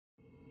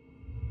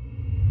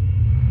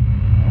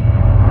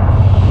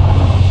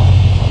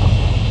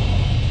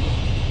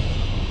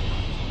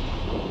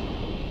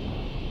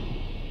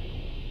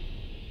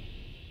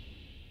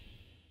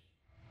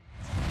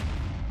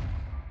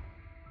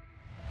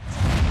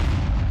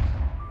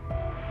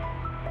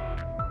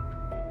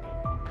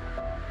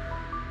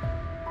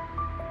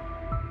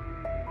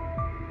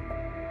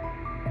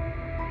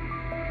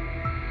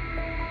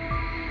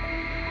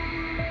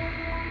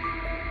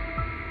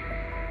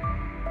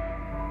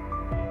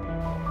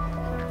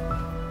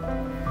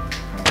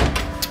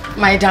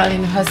My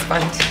darling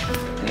husband.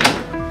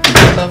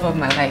 Love of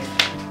my life.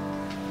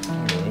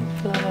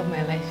 Love of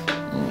my life.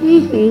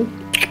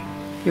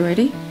 You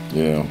ready?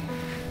 Yeah.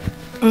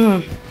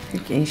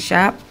 Looking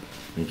sharp.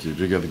 Thank you. Did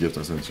you get the gift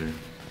I sent you?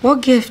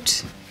 What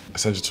gift? I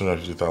sent you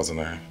 250,000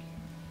 naira.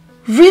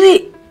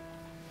 Really?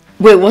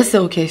 Wait, what's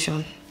the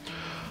occasion?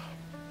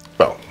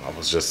 Well, I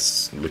was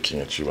just looking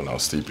at you when I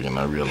was sleeping and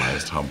I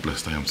realized how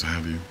blessed I am to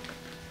have you.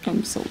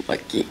 I'm so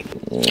lucky.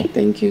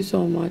 Thank you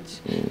so much.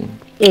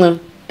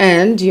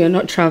 And you're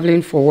not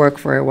traveling for work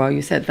for a while.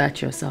 You said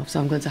that yourself. So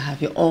I'm going to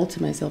have you all to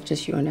myself,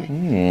 just you and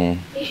I.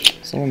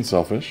 Someone's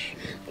selfish.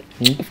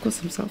 Of course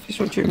I'm selfish.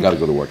 What you I gotta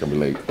go to work. I'll be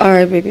late. All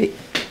right, baby.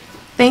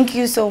 Thank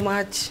you so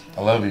much.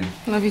 I love you.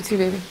 Love you too,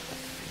 baby.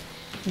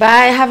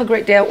 Bye. Have a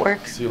great day at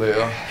work. See you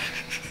later.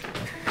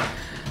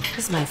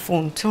 This is my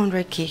phone.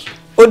 200K.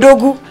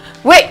 Odogu.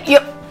 Wait, you...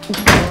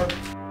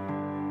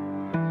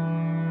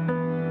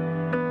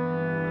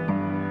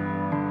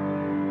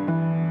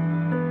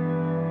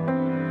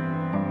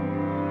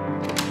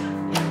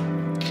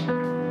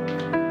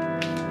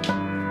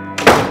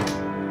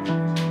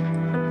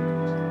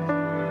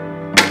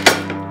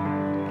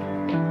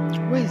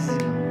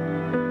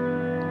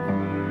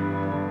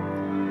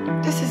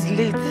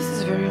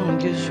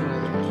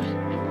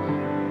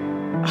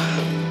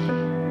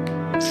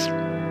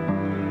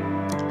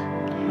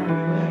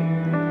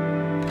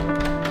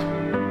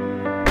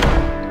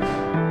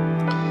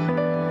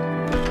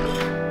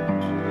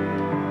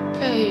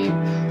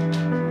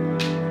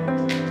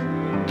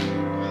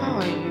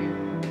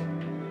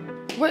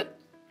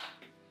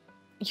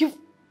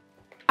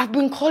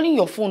 calling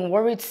your phone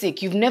worried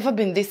sick. You've never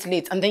been this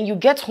late, and then you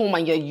get home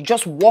and you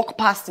just walk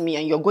past me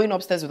and you're going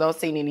upstairs without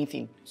saying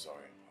anything. I'm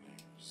sorry, honey.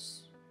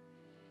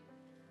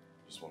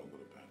 Just want to go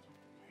to bed.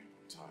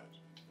 I'm tired.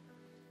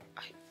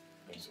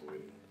 I'm so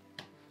waiting.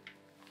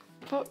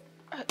 But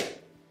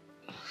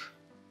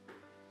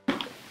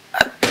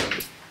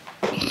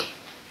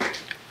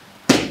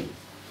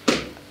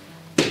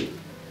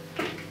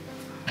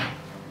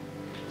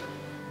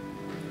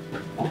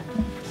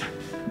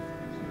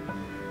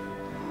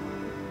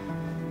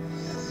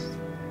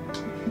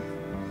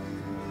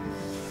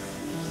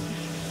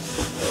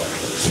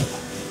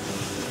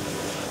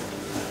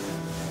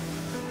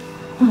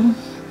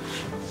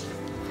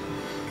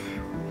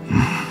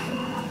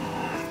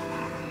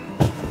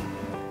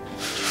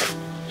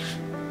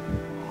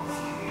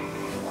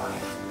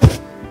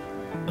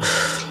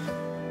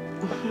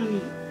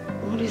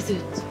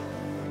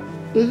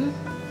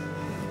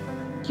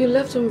you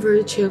left home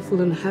very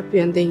cheerful and happy,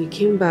 and then you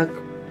came back.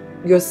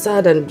 You're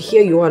sad, and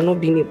here you are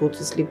not being able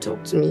to sleep.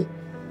 Talk to me.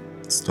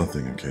 It's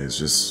nothing, okay? It's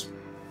just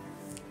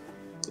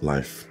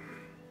life.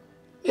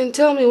 And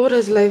tell me, what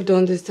has life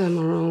done this time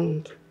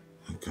around?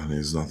 Okay,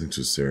 it's nothing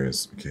too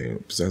serious, okay?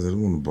 Besides, I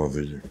don't want to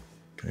bother you,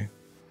 okay?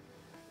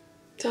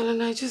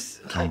 Darling, I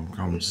just...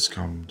 Come, just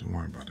come. Don't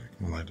worry about it.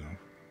 Come on, lie down.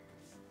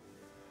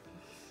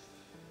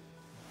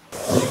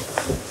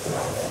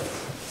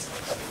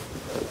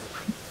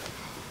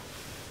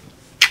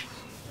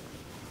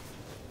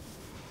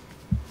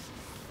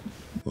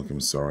 Look,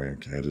 I'm sorry,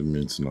 okay? I didn't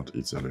mean to not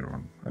eat earlier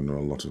on. I know a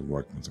lot of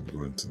work must have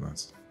gone into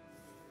that.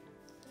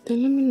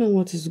 Then let me know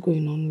what is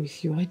going on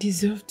with you. I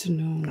deserve to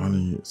know.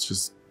 Honey, it's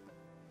just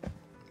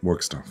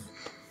work stuff.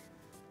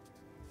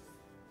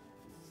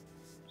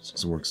 It's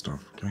just work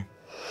stuff, okay?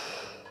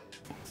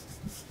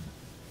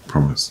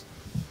 Promise.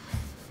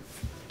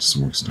 Just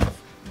work stuff.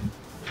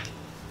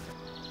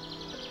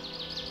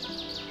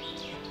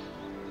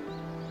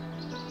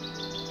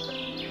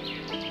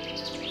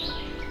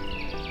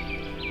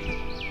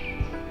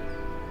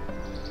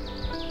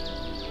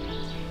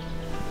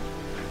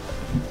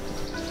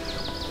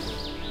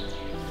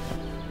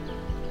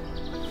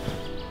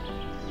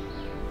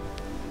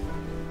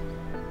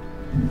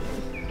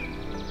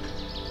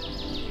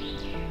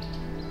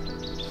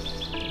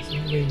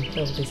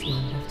 This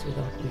man left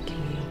without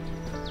waking me up.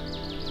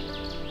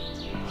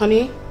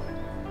 Honey?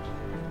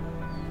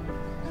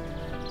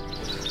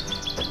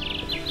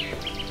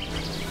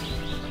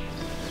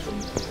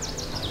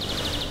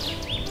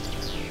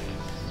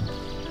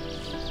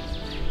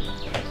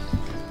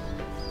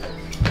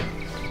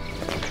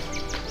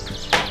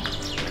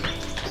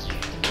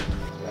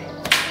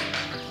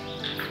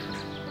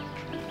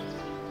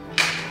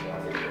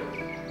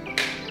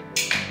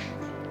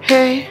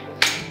 Hey.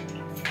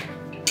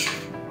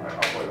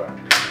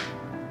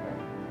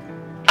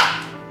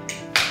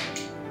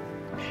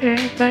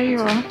 Hey, there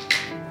you are.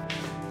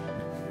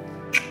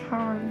 How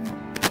are you?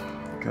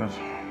 Good.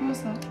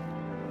 What's that?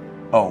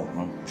 Oh,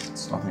 no,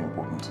 it's nothing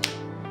important.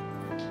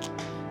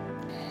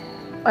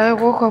 I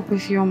woke up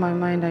with you on my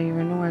mind and you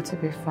were nowhere to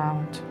be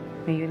found.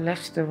 And you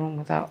left the room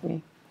without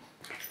me.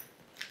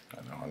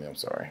 I know, honey, I'm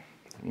sorry.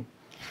 You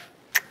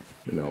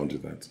know, I won't do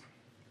that.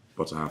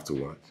 But I have to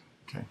work,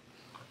 okay?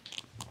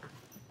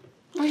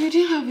 Oh, you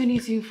didn't have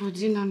anything for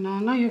dinner now.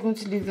 Now you're going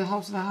to leave the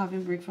house without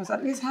having breakfast.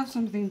 At least have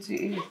something to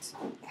eat.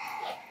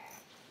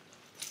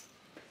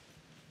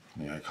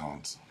 Yeah, I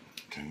can't.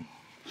 Okay.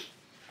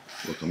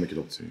 Look, I'll make it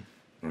up to you.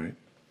 All right?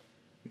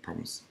 I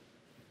promise.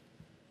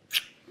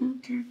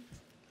 Okay.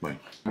 Bye.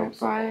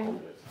 Bye.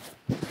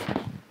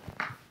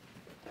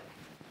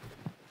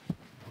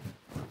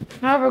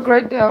 Have a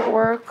great day at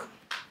work.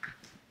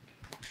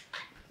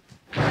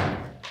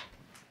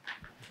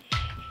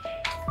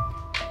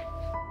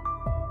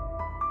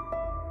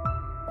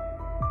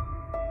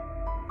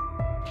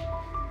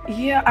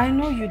 Yeah, I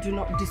know you do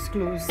not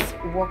disclose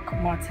work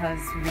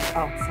matters with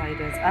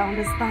outsiders. I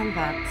understand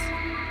that.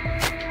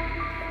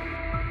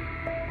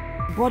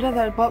 Bothered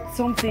about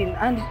something,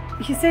 and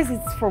he says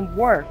it's from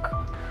work.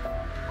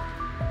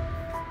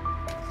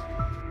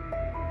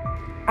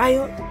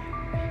 I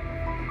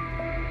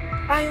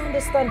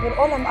understand, but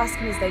all I'm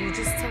asking is that you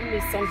just tell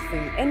me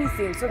something,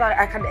 anything, so that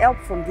I can help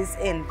from this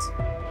end.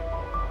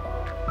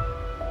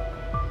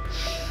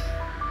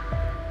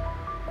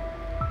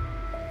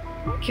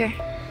 Okay,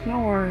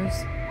 no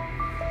worries.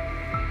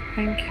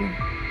 Thank you.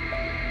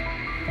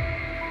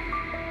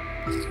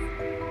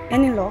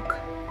 Any luck?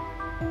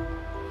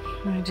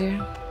 My dear,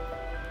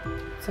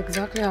 it's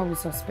exactly how we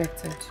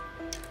suspected.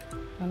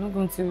 I'm not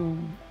going to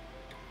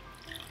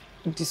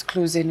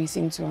disclose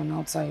anything to an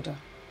outsider.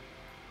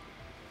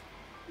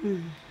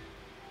 You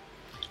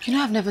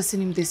know, I've never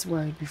seen him this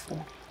worried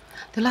before.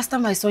 The last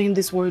time I saw him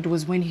this worried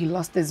was when he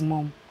lost his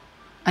mom.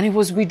 And it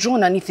was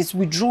withdrawn, and if it's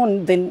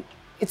withdrawn, then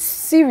it's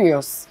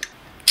serious.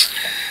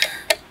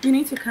 You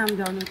need to calm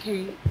down,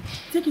 okay?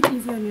 Take it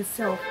easy on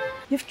yourself.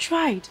 You've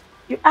tried.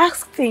 You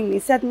asked him, he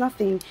said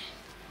nothing.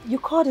 You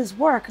called his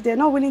work, they're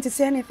not willing to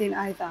say anything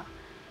either.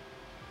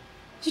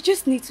 You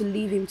just need to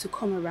leave him to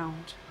come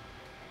around.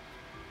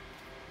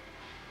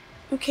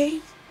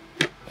 Okay?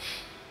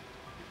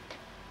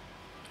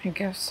 I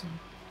guess so.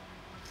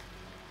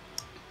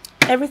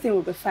 Everything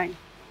will be fine.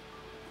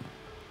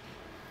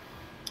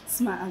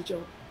 Smart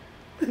job.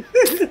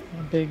 I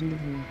beg you.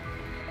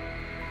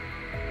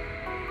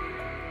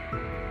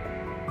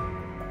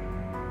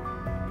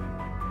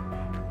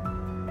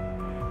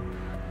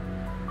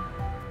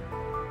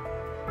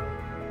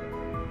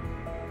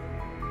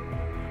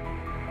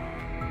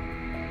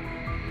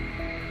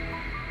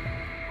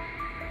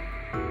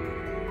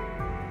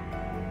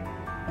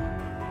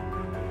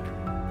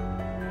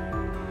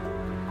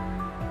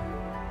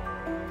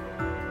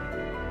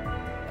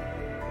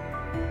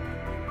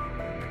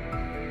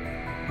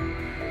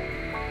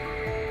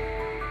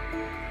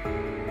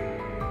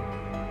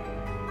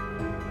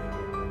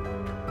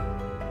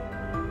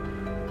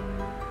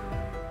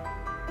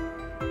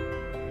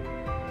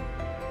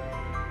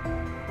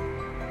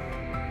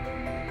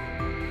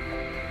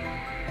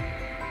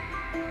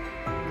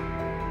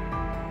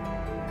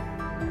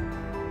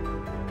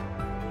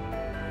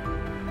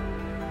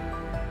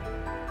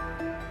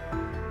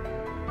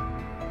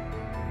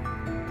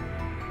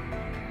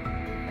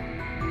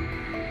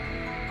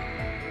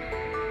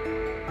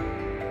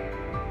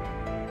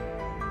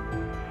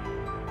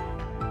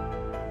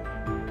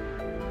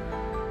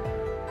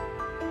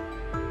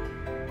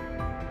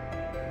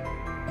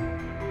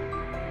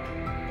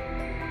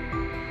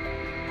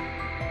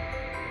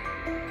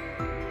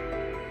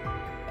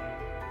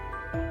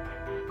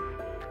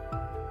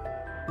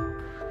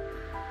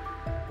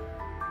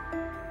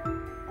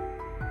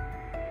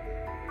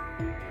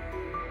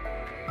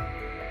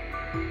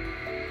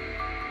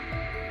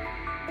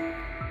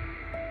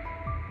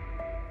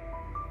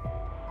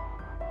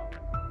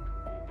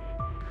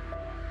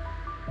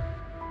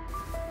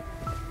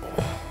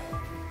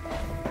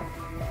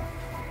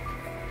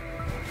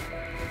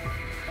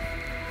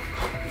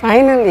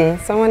 Finally,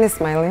 someone is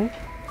smiling.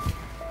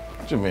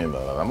 What do you mean,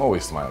 Lala? I'm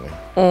always smiling.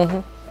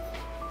 Hey,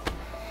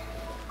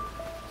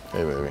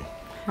 baby.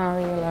 How are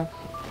you, love?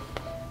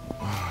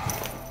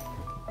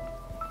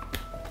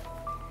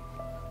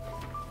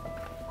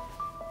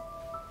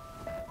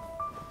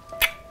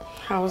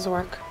 How was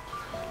work?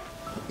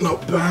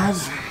 Not bad.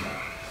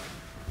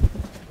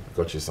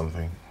 Got you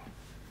something.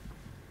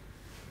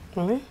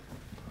 Really?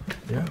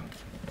 Yeah.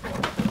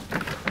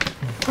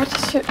 What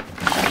did you...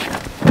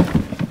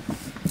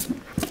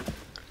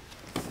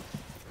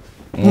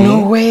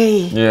 No way.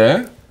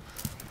 Yeah?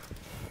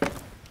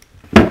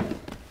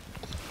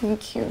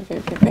 Thank you,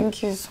 baby.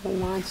 Thank you so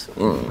much.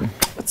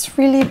 It's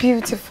really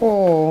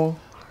beautiful.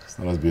 It's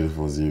not as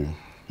beautiful as you.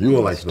 You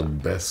are like the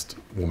best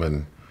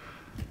woman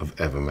I've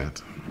ever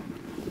met.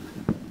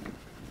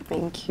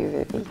 Thank you,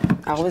 baby.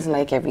 I always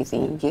like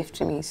everything you give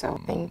to me, so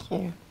thank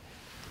you.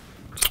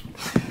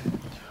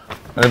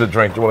 I need a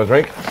drink. Do you want a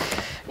drink?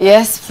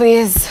 Yes,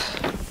 please.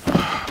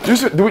 Do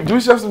we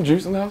still have some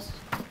juice in the house?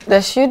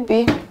 There should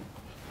be.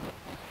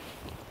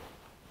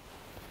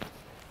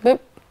 Babe,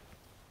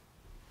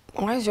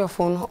 why is your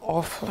phone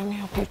off? Let me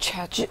help you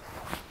charge it.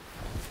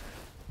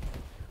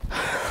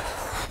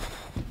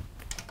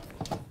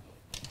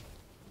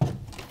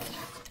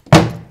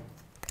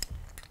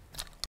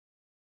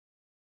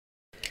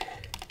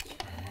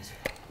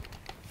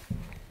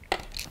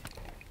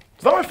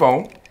 Is that my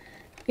phone?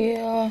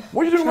 Yeah.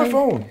 What are you doing with my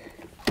phone?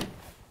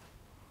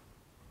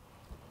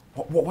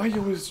 Why are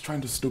you always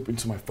trying to snoop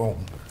into my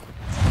phone?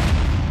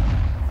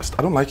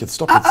 I don't like it.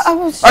 Stop it.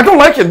 I don't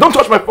like it. Don't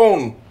touch my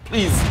phone,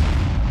 please.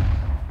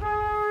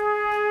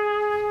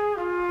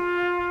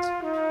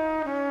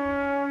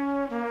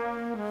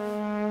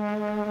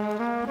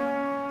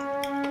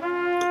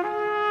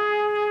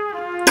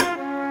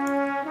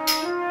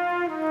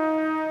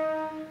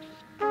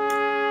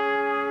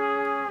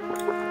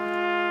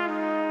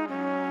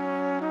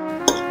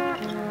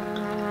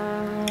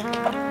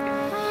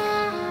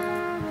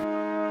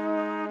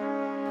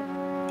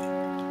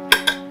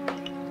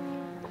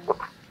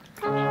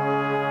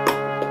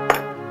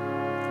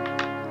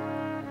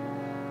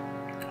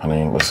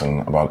 Honey, listen,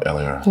 about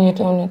earlier. You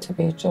don't need to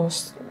be,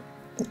 just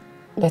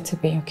let it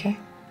be, okay?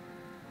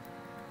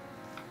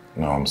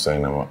 No, I'm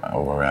saying I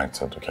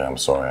overreacted, okay? I'm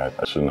sorry.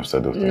 I shouldn't have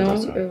said those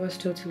things. No, it was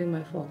totally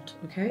my fault,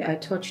 okay? I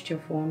touched your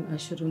phone. I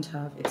shouldn't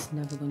have. It's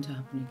never going to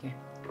happen again.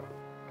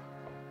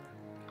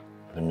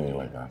 I didn't mean it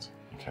like that,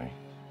 okay?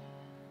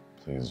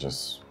 Please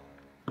just...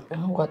 You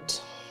know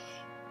what?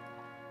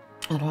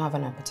 I don't have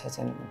an appetite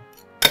anymore.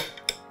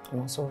 I'm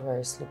also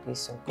very sleepy,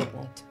 so good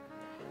night.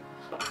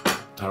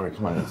 Tari,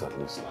 come on, eat at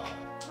least now.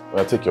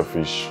 Well, take your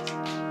fish.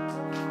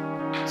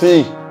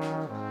 See?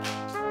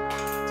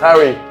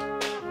 Tari!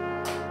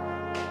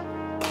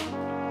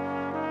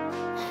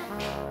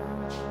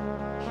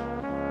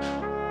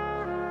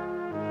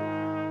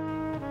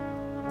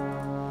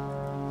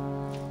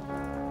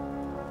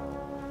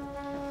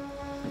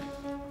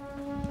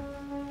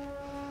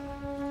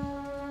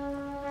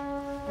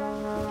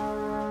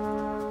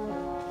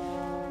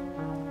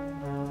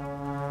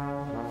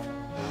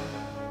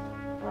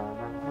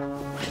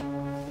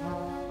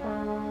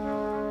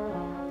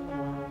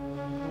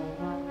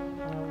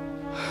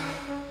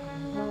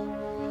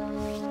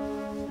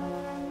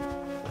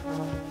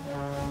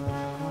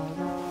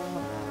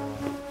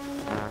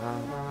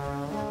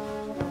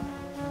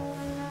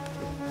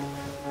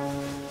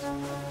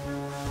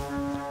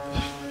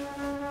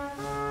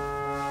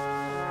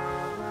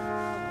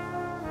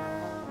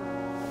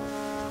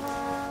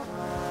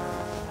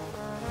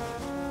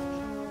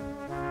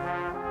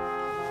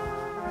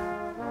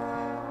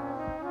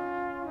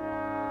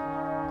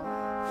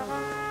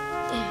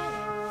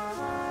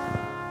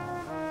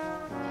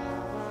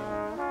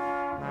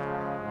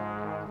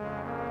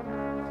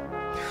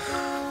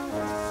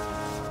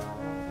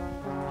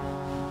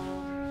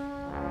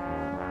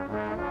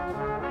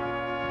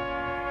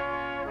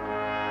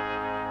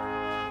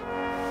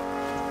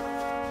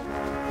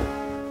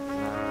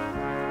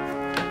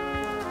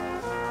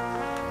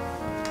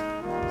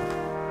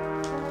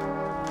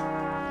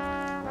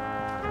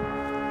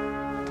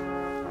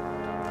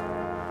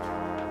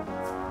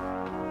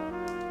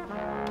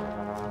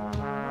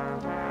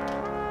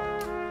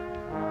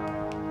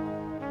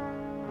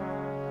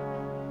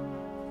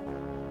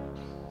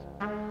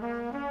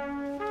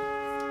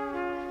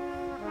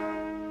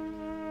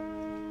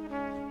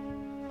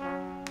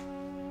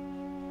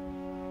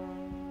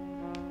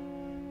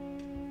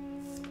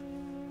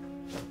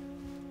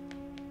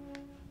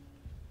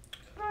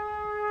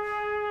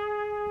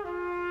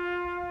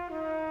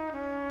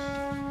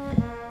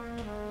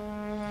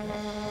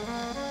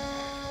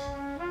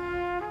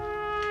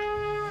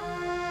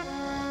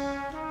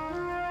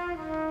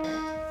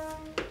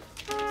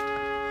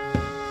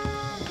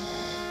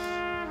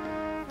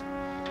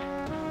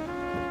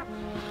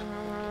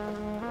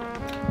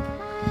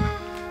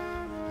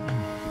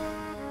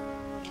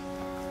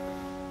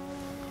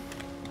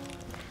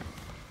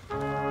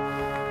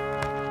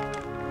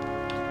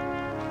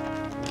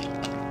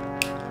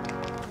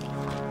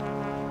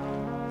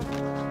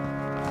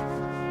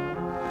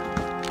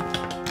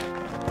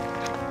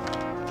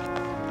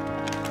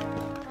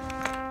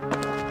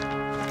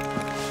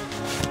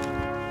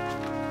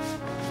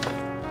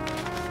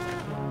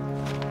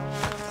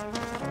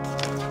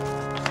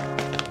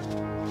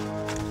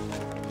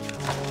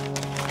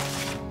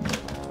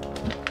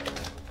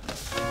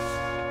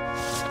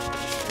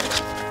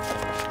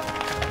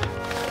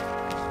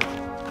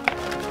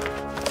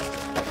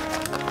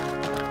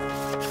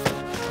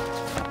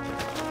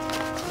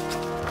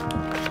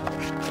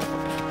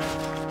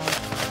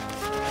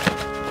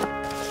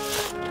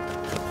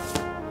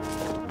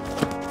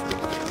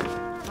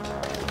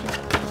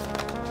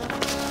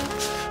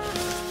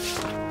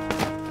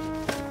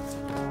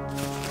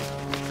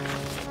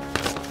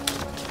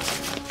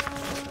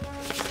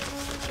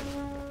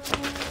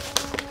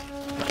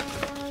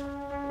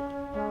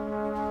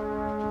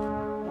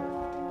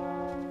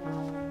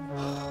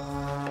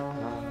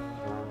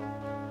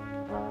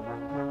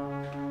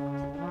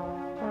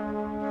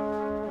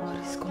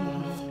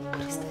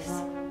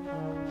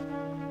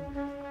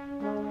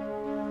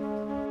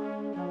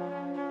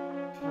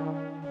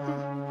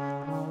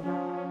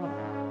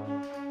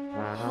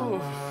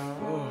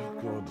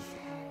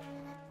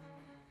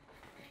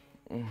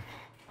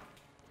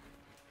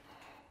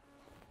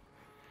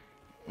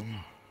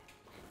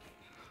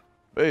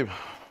 Babe.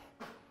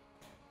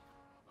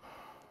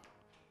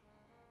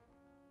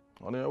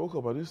 Honey, I woke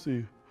up, I didn't see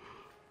you.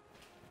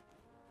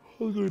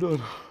 What's going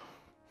on?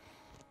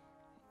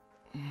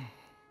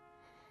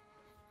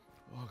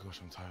 Oh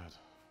gosh, I'm tired.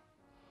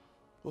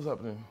 What's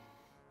happening?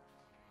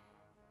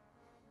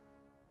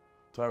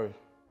 Tari.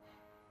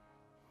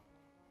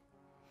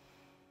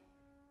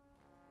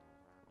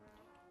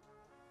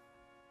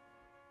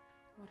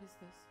 What is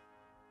this?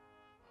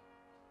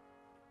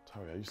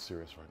 Tari, are you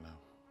serious right now?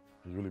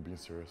 Are you really being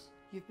serious?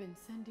 You've been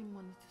sending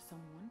money to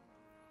someone?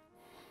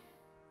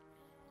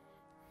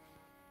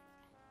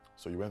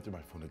 So you went through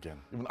my phone again,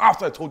 even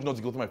after I told you not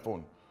to go through my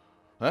phone.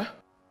 Huh?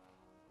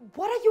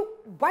 Why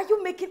are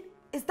you making,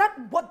 is that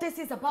what this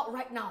is about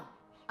right now?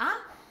 Huh?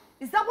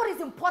 Is that what is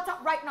important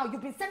right now?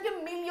 You've been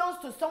sending millions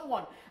to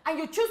someone and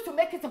you choose to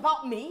make it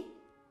about me?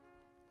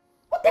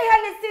 What the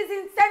hell is this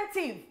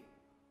incentive?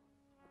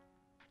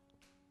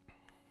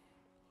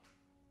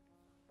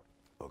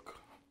 Look.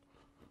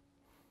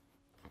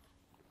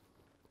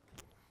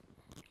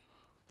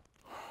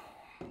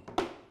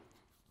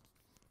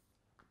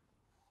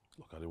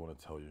 Look, I didn't want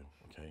to tell you,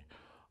 okay?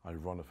 I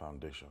run a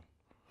foundation.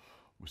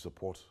 We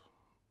support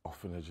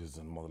orphanages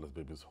and motherless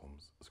babies'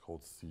 homes. It's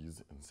called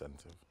C's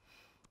Incentive.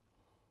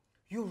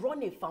 You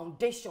run a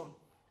foundation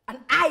and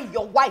I,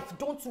 your wife,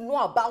 don't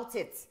know about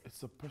it.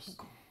 It's a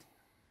personal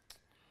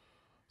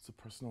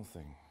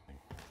thing.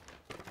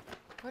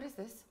 What is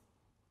this?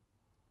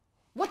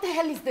 What the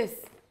hell is this?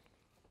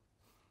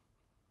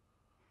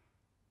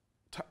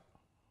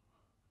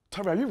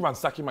 Tari, are you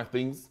ransacking my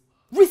things?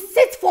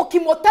 Receipt for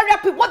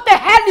chemotherapy. What the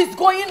hell is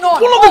going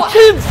on? One of the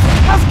kids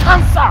has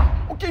cancer.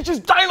 Okay, she's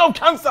dying of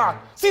cancer.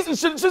 She's an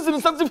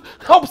incentive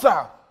helps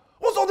her.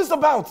 What's all this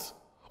about?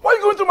 Why are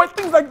you going through my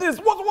things like this?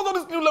 What's all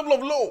this new level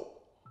of low?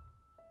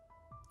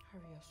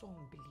 Harry, you're so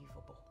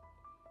unbelievable.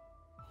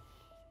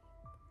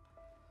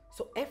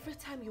 So every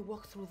time you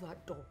walk through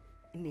that door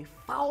in a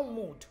foul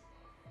mood,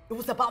 it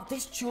was about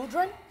these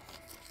children?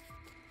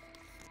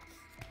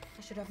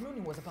 I should have known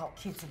it was about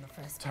kids in the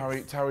first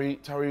place. Tari,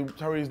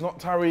 it's not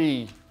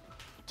Tari.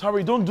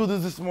 Tari, don't do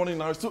this morning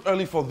now. It's too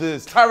early for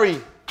this.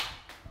 Tari!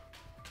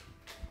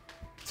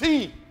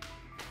 T!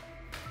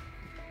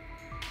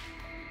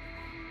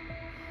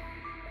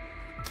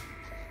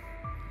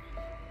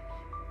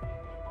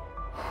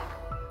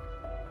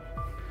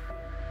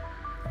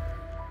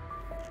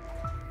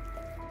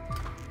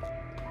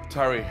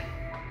 Tari.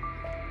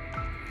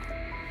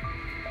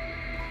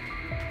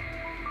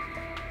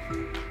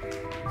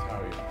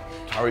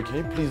 Tari, can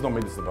you please not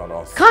make this about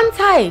us? Can't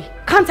I?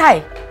 Can't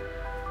I?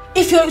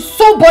 If you're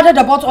so bothered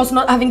about us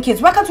not having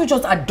kids, why can't we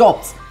just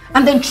adopt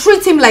and then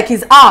treat him like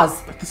he's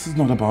ours? This is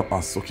not about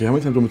us, okay? How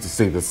many times do you want me to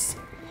say this?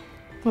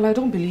 Well, I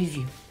don't believe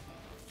you.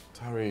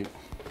 Tari.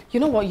 You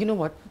know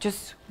what?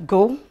 Just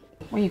go.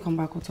 When you come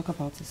back, we'll talk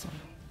about this.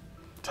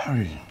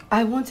 Tari.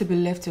 I want to be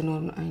left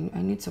alone.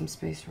 I need some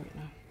space right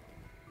now.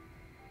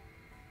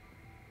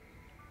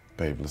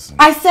 Babe, listen.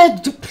 I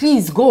said,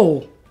 please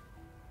go.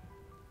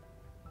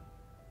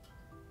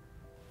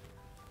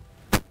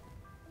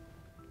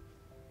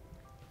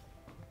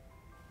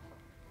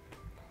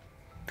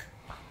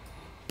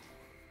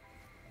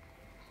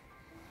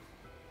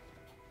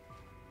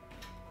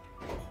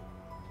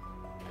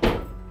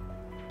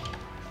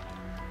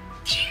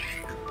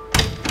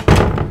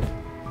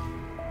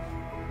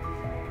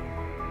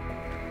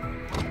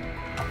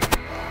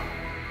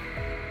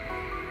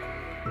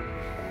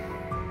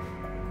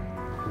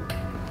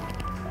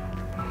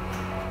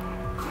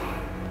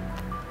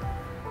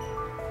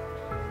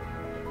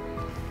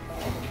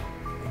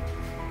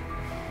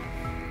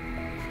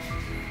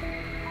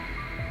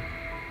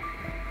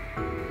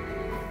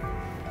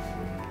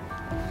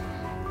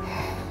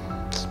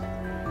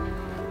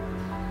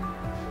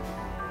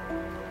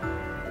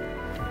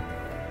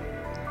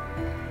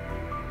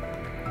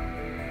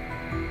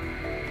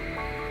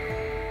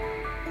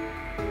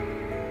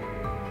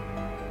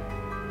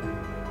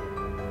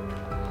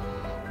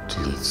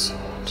 Delete.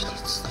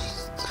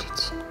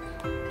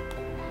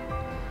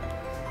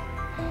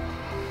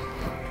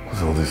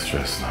 What's all this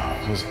stress now?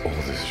 What's all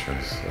this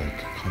stress?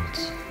 Like, I can't.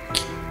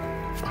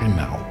 Why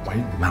now?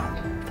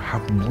 If I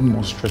have one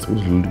more stress, I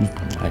would lose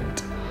my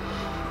mind.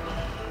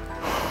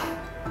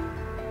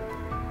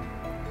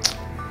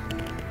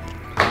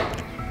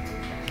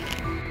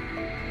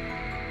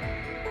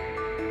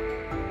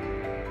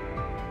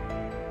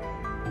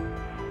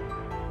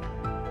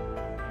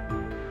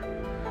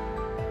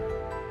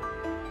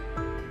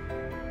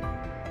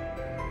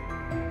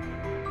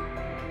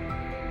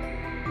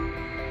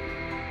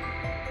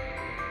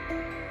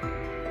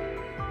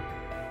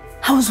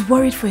 I was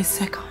worried for a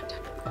second.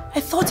 I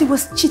thought he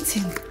was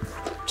cheating.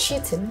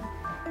 Cheating?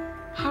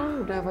 How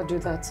would I ever do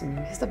that to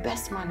me? He's the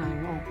best man I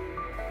know.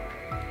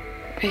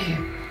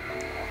 Babe,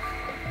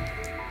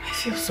 I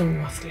feel so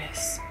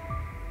worthless.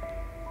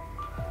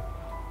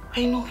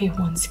 I know he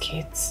wants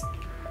kids.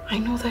 I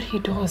know that he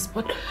does,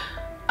 but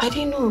I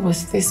didn't know it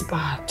was this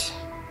bad.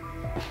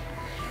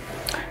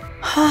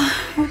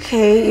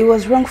 Okay, it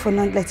was wrong for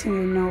not letting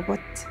you know, but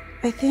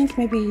I think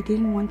maybe he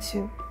didn't want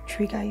to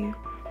trigger you.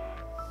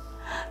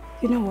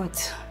 You know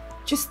what?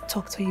 Just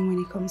talk to him when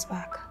he comes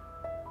back.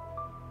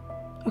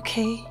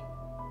 Okay?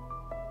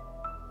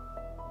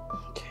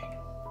 Okay.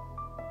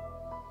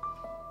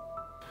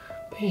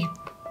 Babe,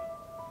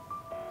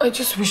 I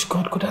just wish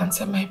God could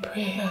answer my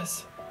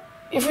prayers.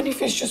 Even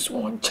if it's just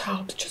one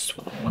child, just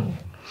one.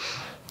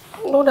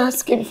 I'm not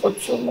asking for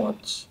too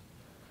much.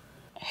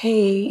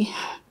 Hey,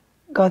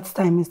 God's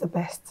time is the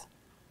best.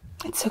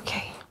 It's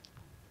okay.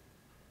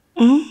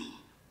 Don't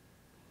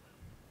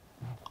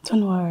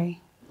worry.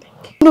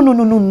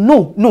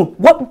 No.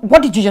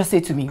 What did you just say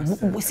to me?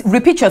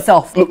 Repeat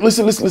yourself. Look,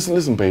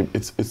 listen, babe.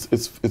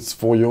 It's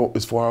for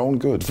our own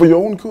good. For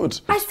your own good.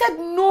 I said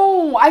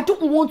no. I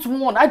don't want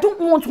one.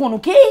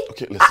 Okay?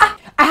 Okay, listen.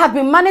 I have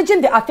been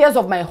managing the affairs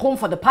of my home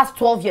for the past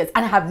 12 years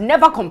and I have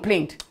never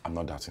complained. I'm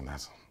not doubting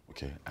that,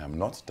 okay? I am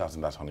not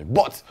doubting that, honey.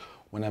 But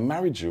when I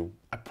married you,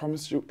 I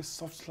promised you a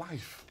soft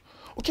life.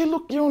 Okay,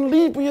 look, you're on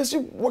leave, but yes,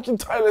 you're working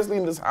tirelessly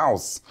in this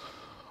house.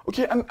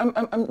 Okay, and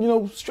you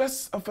know,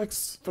 stress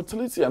affects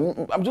fertility.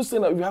 And I'm just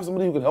saying that if you have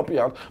somebody who can help you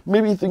out,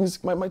 maybe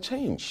things might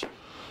change.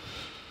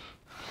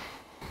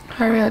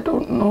 Harry, I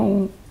don't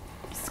know.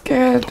 I'm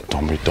scared.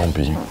 Don't be,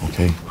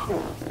 okay?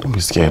 Don't be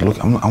scared. Look,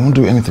 I won't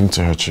do anything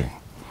to hurt you.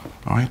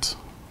 All right?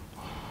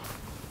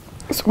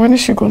 So when is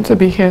she going to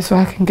be here so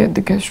I can get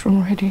the guest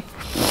room ready?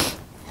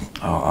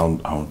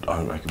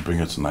 I could bring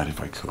her tonight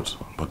if I could,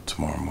 but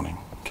tomorrow morning,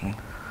 okay?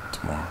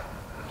 Tomorrow.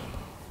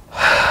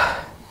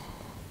 I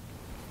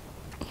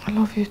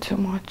love you too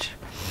much.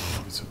 I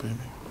love you too,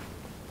 baby.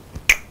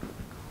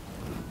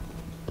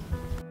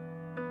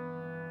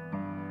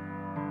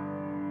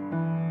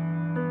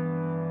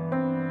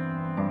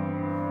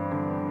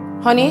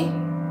 Honey?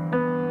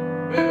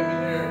 Babe, I'm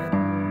in here.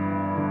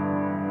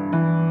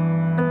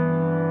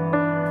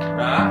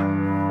 Huh?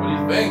 What do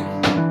you think?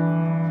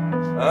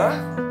 Huh?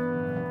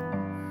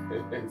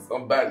 It's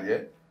not bad,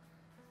 yeah?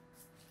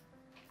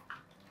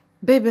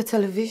 Baby,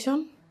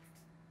 television?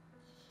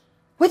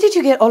 Where did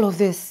you get all of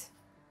this?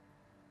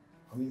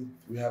 I mean,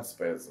 we have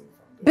spares in the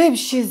family. Babe,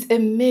 she's a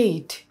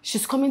maid.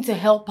 She's coming to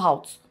help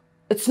out.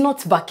 It's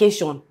not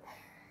vacation.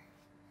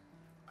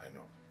 I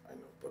know.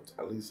 But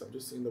at least I'm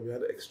just saying that we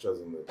had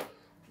extras in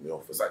the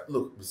office.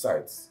 Look,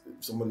 besides,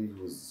 if somebody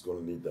who's going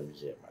to need them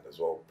here might as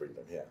well bring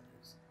them here.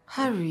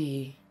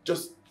 Harry.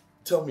 Just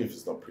tell me if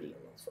it's not pretty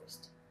enough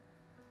first.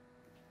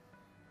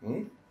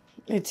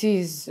 It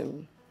is.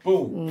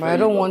 Boom. I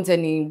don't want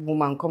any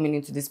woman coming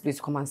into this place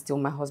to come and steal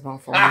my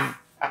husband from me.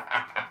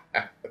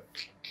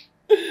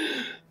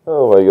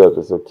 Oh my God,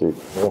 it's okay.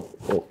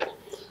 Oh.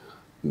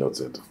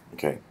 Noted.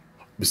 Okay.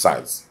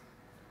 Besides,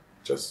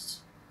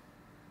 just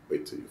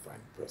wait till you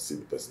see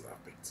the person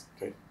I've picked.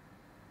 Okay.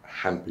 I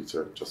handpicked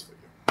her just for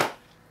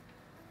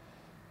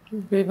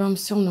you. Babe, I'm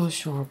still not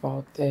sure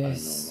about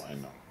this. I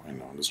know.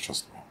 Just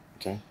trust me.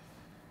 Okay.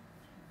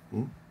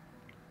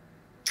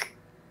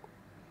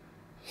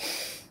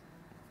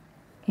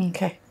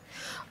 Okay.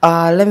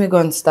 Let me go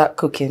and start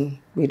cooking.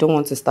 We don't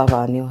want to starve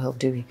our new help,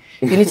 do we?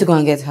 You need to go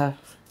and get her.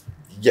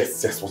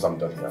 Yes, once I'm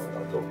done here,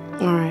 I'll go.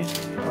 All right.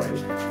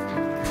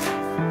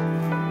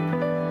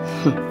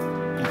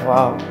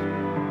 Wow.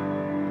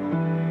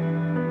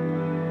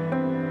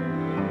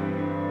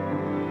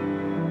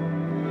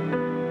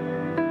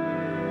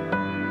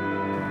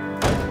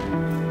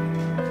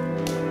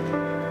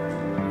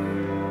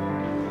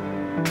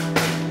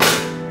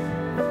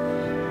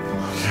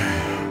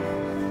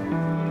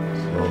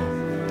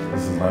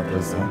 My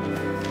place, huh?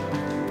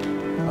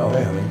 Oh,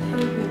 hey, honey.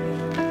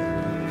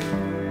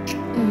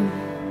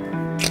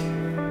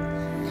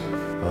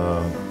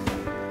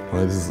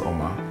 Well, this is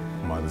Oma.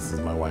 This is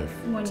my wife.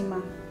 Morning, ma.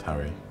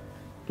 Tari.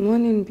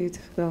 Morning,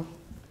 beautiful girl.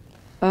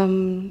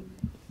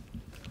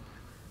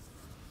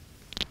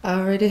 I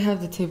already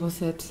have the table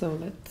set, so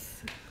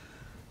let's...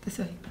 This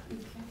way.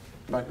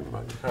 Back.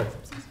 Right.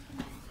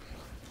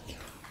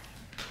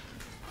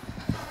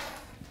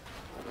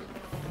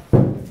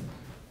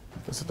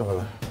 Let's sit over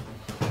there.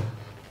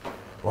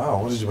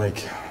 Wow, what did you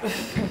make?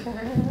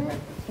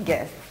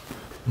 Guess.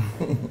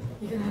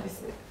 You can have a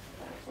seat.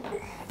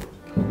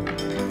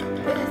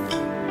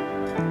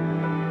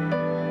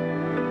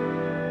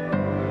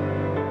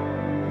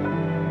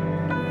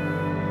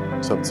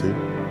 It's up to you.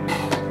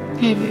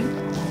 Hey, babe.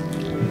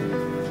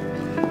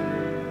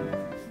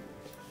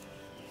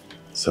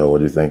 So, what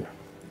do you think?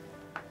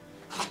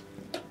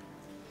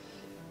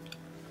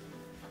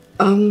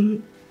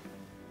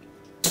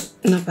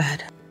 Not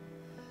bad.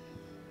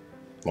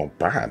 Not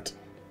bad?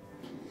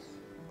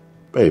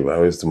 Babe, I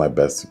always do my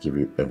best to give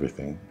you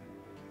everything.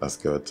 That's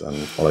good.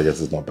 And all I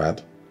guess is not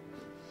bad.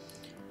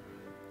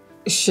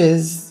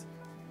 She's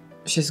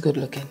good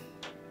looking.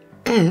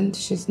 And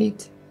she's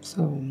neat.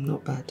 So,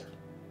 not bad.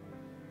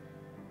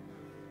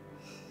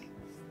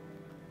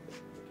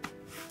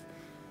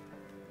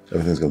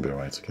 Everything's gonna be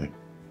alright, okay?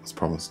 As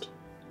promised.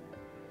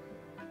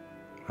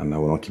 And I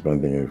will not keep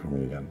anything away from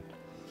you again.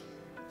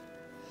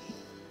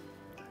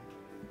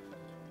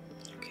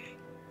 Okay.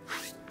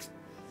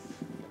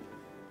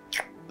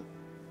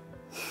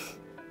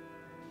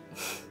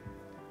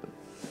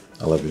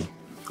 I love you.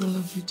 I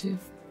love you too.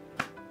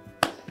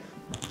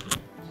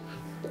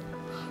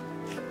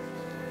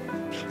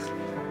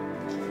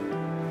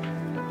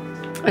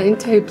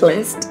 Ain't I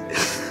blessed?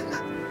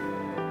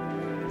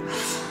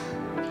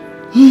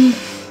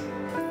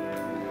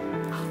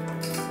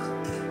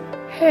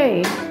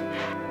 Hey,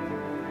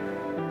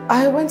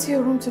 I went to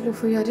your room to look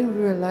for you. I didn't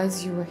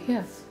realize you were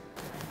here.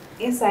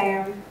 Yes, I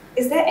am.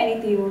 Is there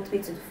anything you want me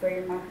to do for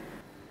you, ma?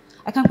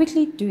 I can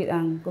quickly do it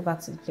and go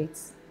back to the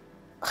plates.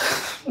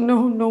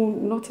 No,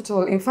 not at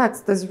all. In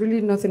fact, there's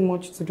really nothing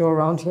much to do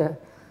around here.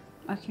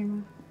 Okay,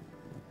 ma.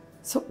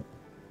 So,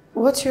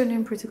 what's your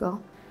name, pretty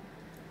girl?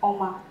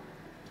 Oma.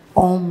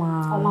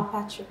 Oma. Oma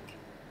Patrick.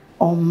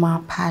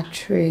 Oma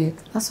Patrick.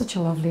 That's such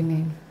a lovely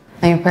name.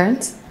 And your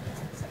parents?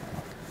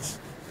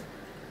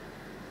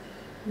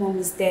 Mom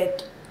is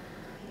dead.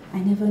 I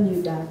never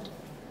knew Dad.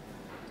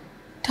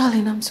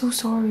 Darling, I'm so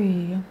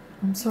sorry.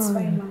 I'm sorry. It's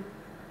fine,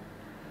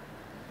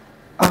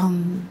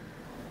 Um,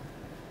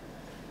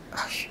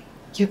 Mom.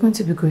 you're going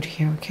to be good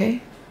here,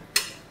 okay?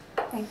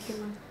 Thank you,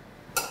 Mom.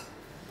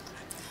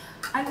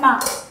 And Ma,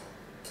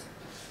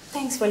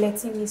 thanks for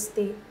letting me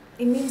stay.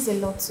 It means a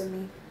lot to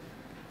me.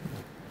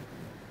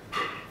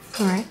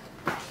 All right.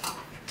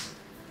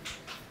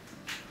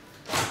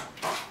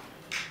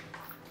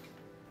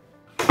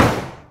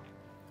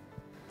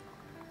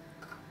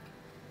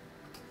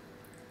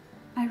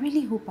 I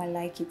really hope I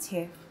like it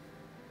here.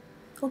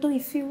 Although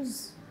it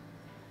feels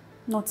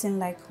nothing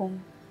like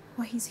home.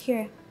 But he's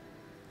here.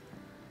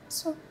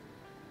 So...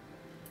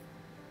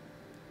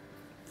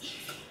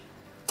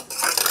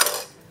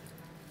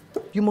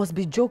 You must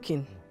be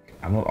joking.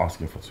 I'm not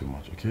asking for too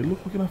much, okay?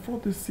 Look, we can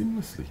afford this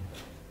seamlessly.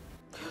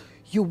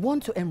 You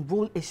want to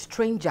enroll a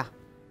stranger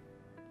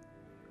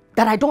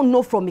that I don't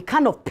know from a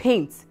can of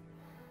paint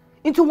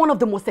into one of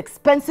the most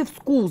expensive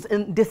schools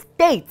in the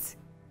state.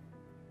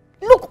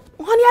 Look,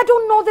 honey, I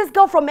don't know this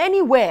girl from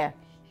anywhere.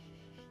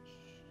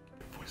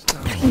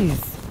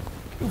 Please.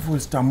 Your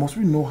voice down. Must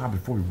we know her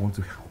before we want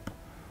to help?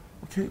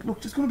 Okay,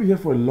 look, she's going to be here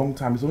for a long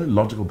time. It's only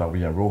logical that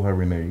we enroll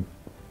her in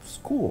a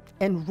school.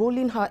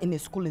 Enrolling her in a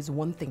school is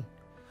one thing.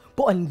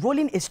 But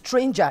enrolling a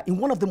stranger in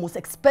one of the most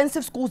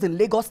expensive schools in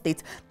Lagos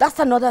State, that's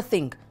another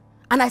thing.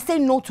 And I say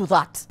no to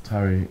that.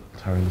 Tari,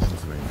 listen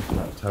to me.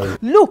 Tari.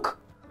 Look,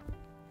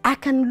 I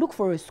can look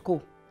for a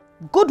school.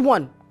 Good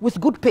one, with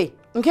good pay,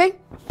 okay?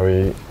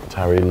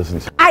 Tari,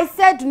 listen to me. I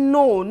said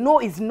no. No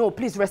is no.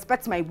 Please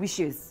respect my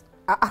wishes.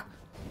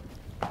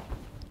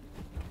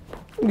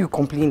 You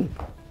complain.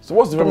 So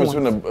what's the difference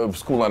between a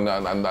school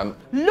and...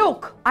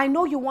 Look, I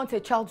know you want a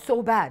child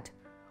so bad.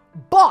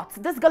 But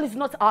this girl is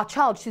not our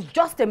child. She's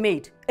just a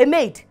maid. A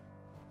maid.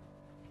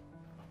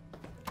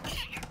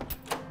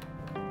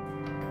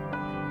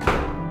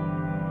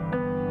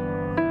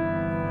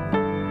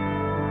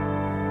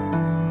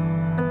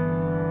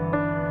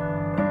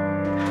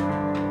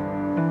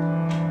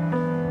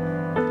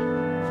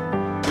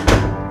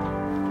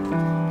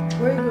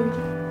 Where are you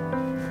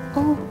going?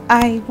 Oh,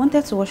 I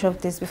wanted to wash off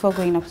this before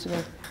going up to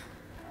bed.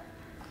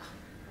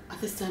 At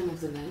this time of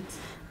the night?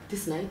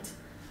 This night?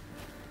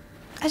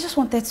 I just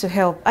wanted to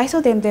help. I saw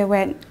them there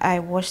when I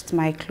washed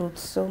my clothes,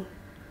 so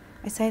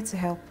I decided to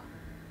help.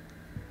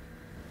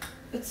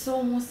 It's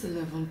almost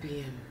 11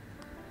 p.m.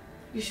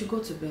 You should go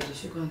to bed. You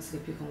should go and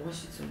sleep. You can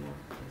wash it tomorrow,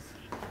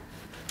 please.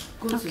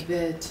 Go to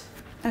bed.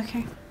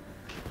 Okay.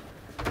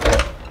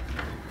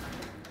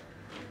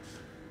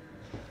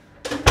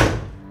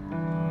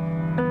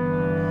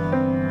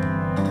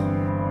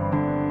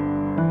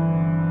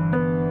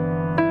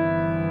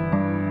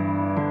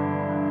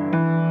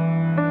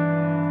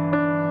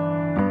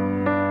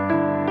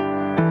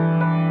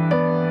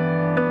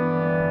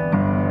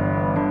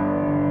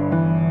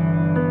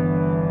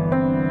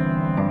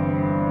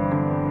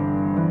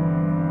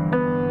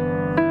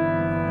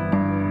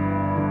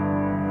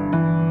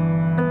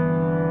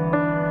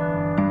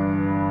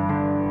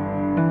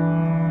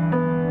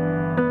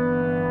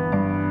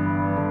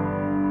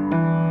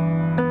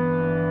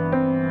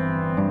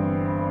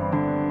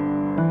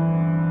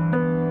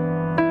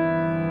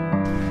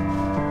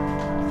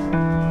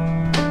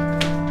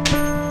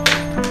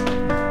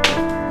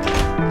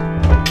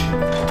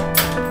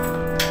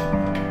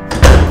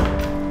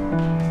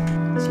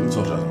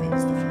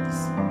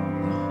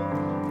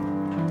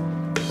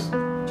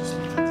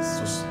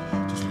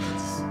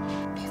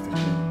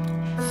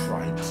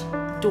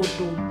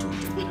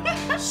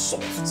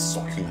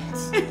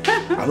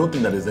 I don't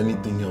think that there's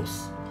anything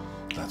else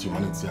that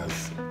humanity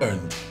has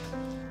earned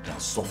than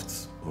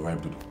soft or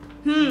ripe dodo.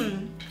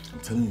 I'm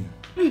telling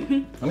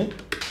you. Honey?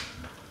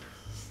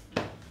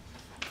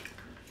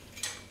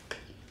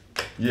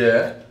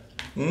 Yeah?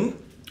 Good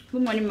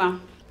morning, Ma.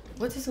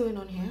 What is going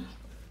on here?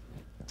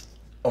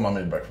 Oh,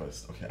 Mama made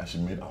breakfast. Okay, and she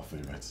made our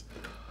favorites.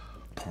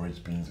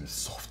 Porridge beans with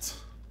soft,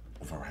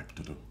 overripe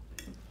dodo.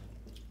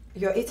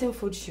 You're eating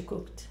food she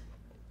cooked.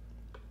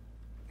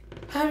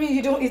 Harry,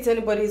 you don't eat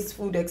anybody's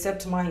food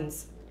except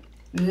mine's.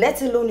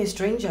 Let alone a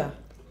stranger.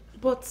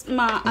 But,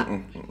 Ma...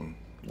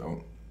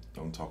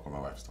 Don't talk when my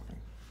wife's talking.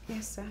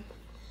 Yes, sir.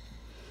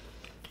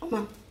 Oh,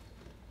 Ma.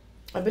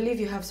 I believe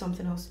you have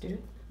something else to do.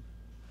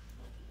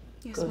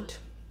 Yes, Good.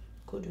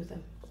 Ma. Go do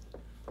them.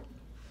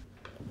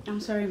 I'm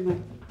sorry, Ma.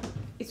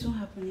 It won't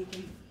happen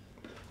again.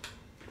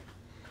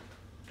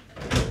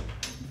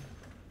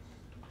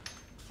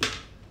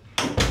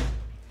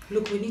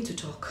 Look, we need to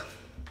talk.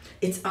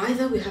 It's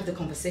either we have the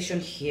conversation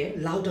here,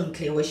 loud and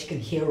clear, where she can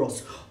hear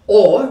us,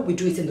 or we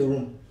do it in the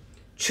room.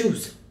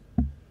 Choose.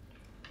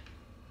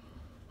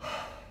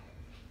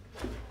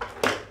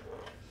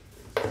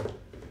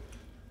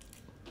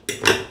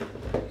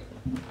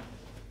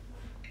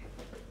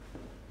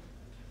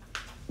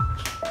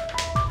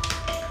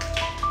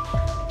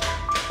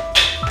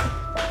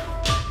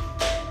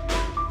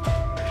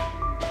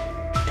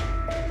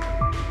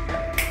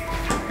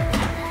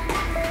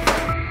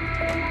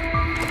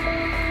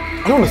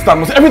 I don't understand.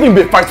 Must everything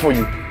be a fight for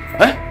you?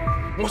 Eh?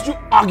 Must you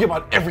argue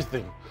about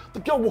everything? The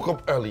girl woke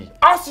up early,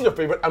 asked you your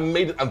favorite and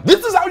made it, and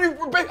this is how you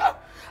repay her?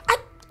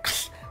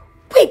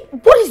 Wait,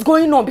 what is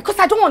going on? Because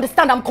I don't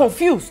understand, I'm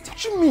confused. What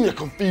do you mean you're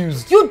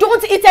confused? You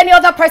don't eat any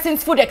other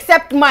person's food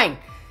except mine.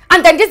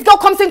 And then this girl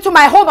comes into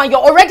my home and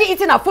you're already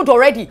eating her food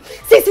already.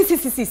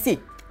 See.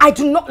 I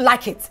do not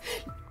like it.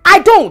 I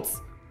don't.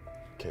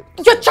 Okay.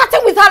 You're chatting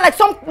with her like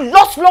some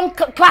lost long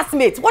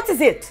classmate. What is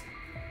it?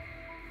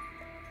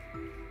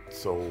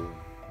 So,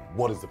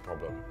 what is the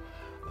problem?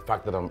 The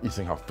fact that I'm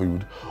eating her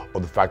food,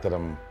 or the fact that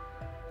I'm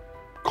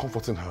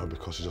comforting her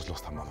because she just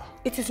lost her mother?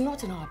 It is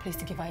not in our place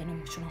to give her any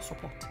emotional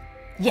support.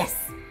 Yes.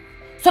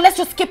 So let's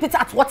just keep it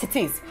at what it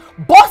is.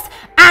 Boss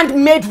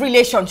and maid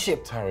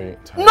relationship. Terry.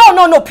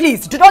 No,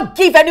 please. Do not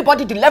give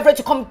anybody the leverage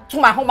to come to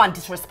my home and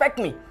disrespect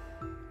me.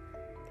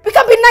 We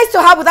can be nice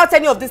to her without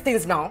any of these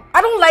things now.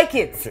 I don't like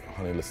it. Okay,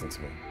 honey, listen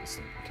to me.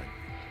 Listen, okay.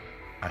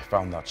 I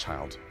found that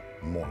child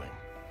mourning.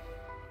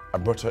 I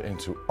brought her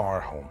into our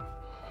home.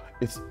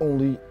 It's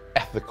only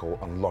ethical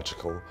and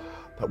logical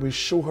that we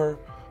show her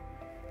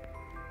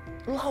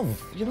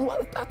love, you know,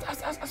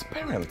 as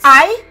parents.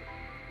 I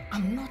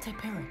am not a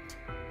parent.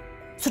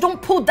 So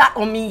don't put that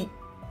on me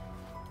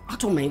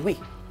out of my way.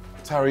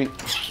 Terry.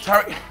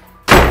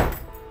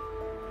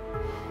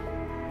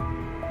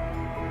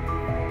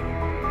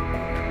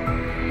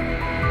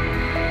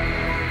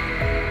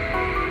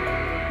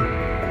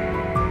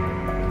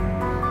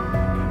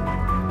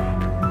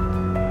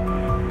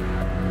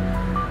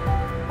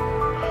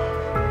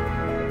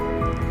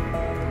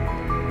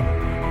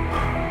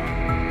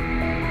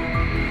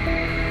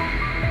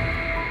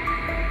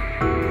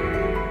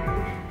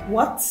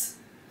 What?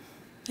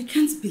 I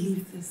can't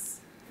believe this.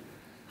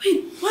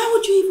 Wait, why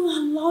would you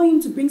even allow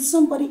him to bring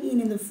somebody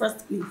in the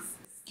first place?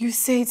 You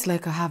say it's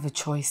like I have a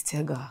choice,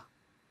 Tega.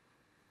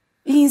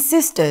 He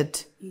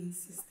insisted.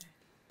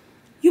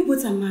 You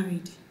both are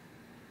married.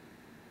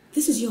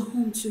 This is your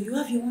home too. You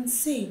have your own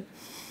say.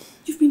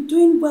 You've been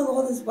doing well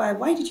all this while.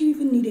 Why did you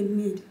even need a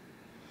maid?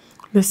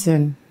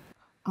 Listen,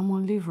 I'm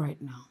on leave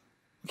right now,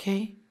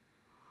 okay?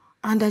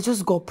 And I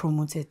just got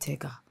promoted,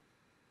 Tega.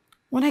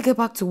 When I get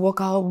back to work,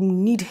 I'll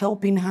need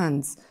helping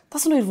hands.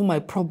 That's not even my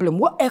problem.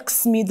 What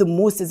irks me the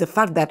most is the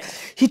fact that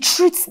he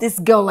treats this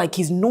girl like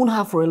he's known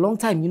her for a long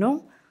time, you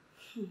know?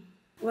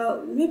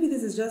 Well, maybe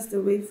this is just a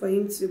way for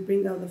him to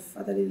bring out the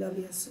fatherly love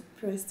he has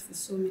suppressed for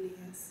so many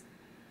years.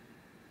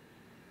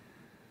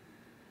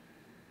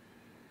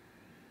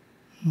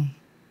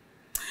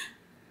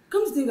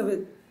 Come to think of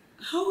it,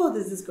 how old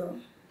is this girl?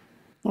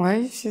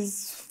 Why?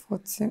 She's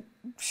 14,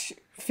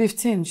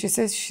 15. She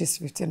says she's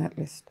 15 at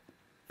least.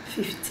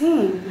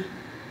 15?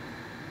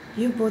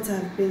 You both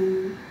have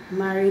been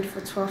married for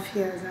 12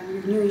 years and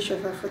you knew each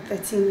other for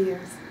 13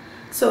 years.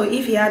 So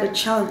if he had a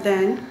child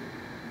then,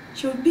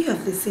 she would be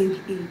of the same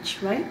age,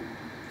 right?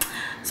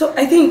 So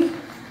I think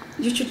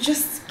you should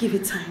just give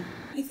it time.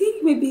 I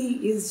think maybe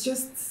he's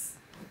just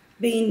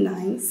being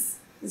nice.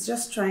 He's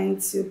just trying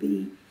to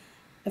be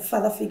a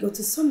father figure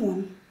to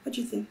someone. What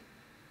do you think?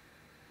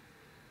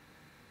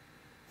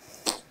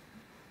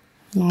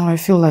 No, I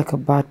feel like a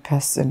bad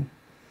person.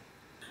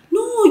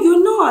 No,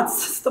 you're not.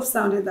 Stop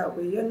sounding that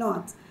way. You're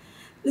not.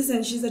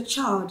 Listen, she's a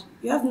child.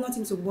 You have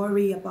nothing to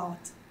worry about.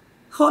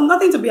 Or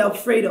nothing to be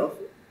afraid of.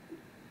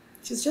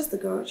 She's just a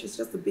girl. She's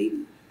just a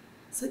baby.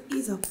 So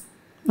ease up.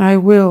 I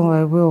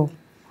will.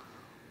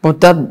 But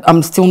that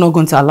I'm still not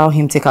going to allow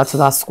him to take her to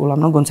that school.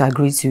 I'm not going to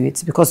agree to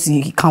it because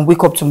he can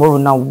wake up tomorrow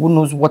now. Who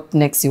knows what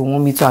next he will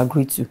want me to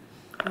agree to.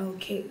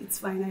 Okay, it's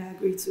fine. I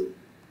agree too.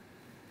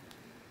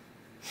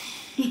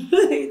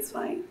 It's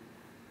fine.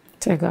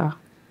 Tega,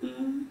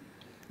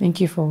 thank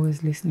you for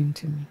always listening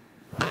to me.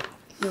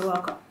 You're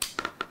welcome.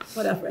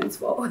 What are friends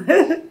for?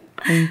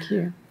 Thank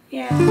you.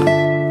 Yeah.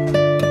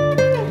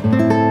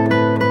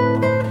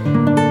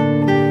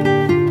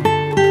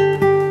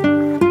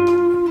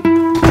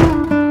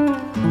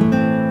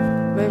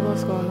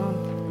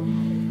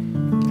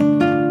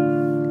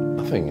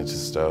 It's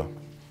just a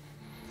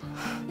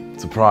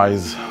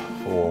surprise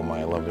for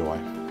my lovely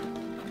wife.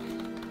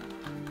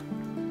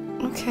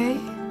 Okay.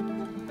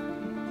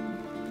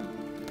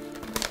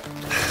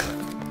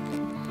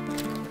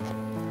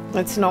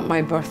 It's not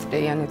my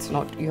birthday and it's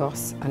not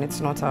yours and it's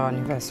not our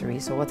anniversary,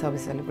 so what are we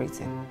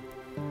celebrating?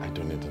 I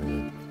don't need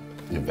an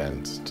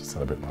event to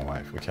celebrate my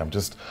life. Okay, I'm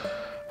just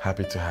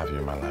happy to have you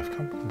in my life.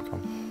 Come.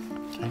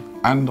 Okay.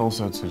 And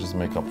also to just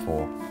make up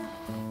for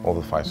all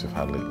the fights we've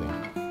had lately.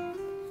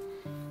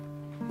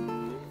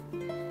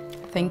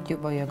 Thank you,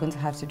 but you're going to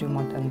have to do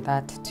more than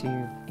that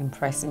to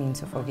impress me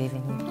into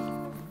forgiving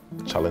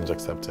you. Challenge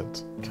accepted.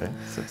 Okay,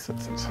 sit.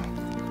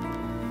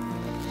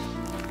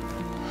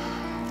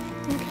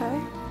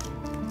 Okay.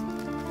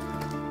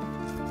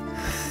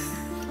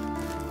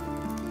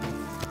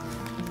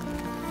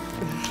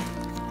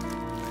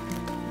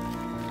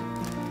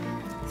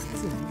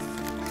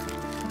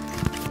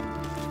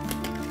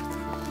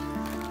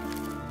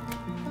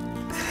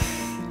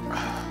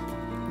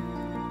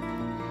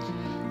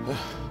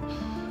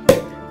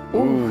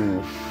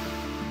 Ooh.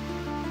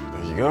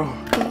 There you go.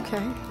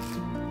 Okay.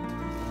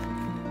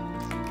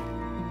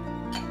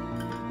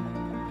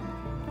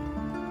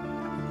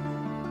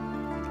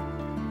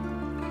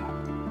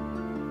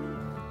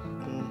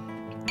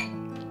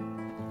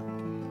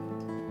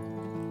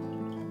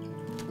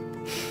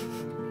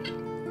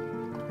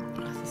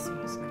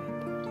 Smells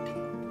good.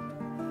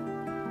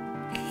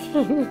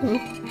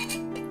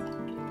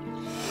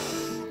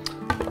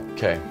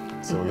 Okay,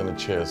 so we're gonna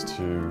cheers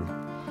to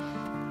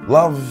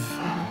love,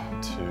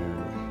 to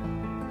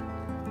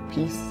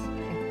peace,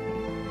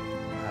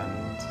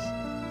 and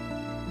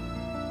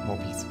more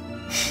peace.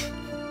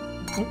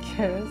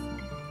 Cheers.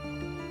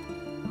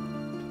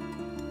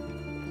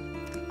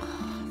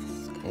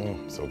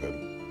 So good.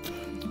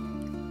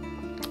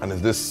 And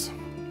if this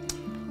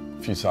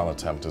futile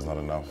attempt is not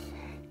enough,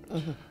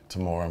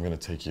 tomorrow I'm gonna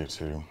take you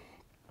to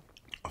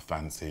a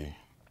fancy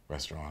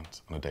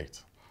restaurant on a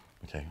date,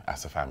 okay,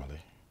 as a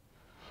family.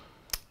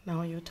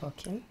 Now you're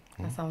talking.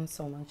 That sounds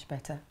so much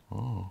better.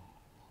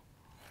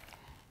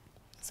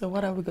 So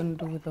what are we going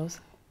to do with those?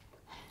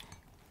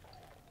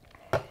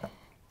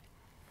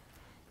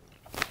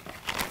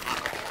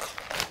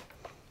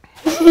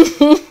 I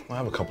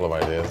have a couple of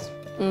ideas.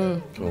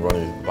 Can run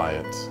you by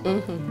it.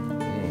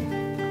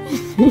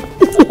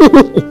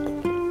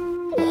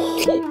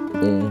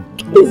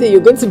 Lizzie,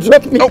 you're going to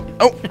drop me.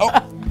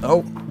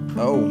 Oh.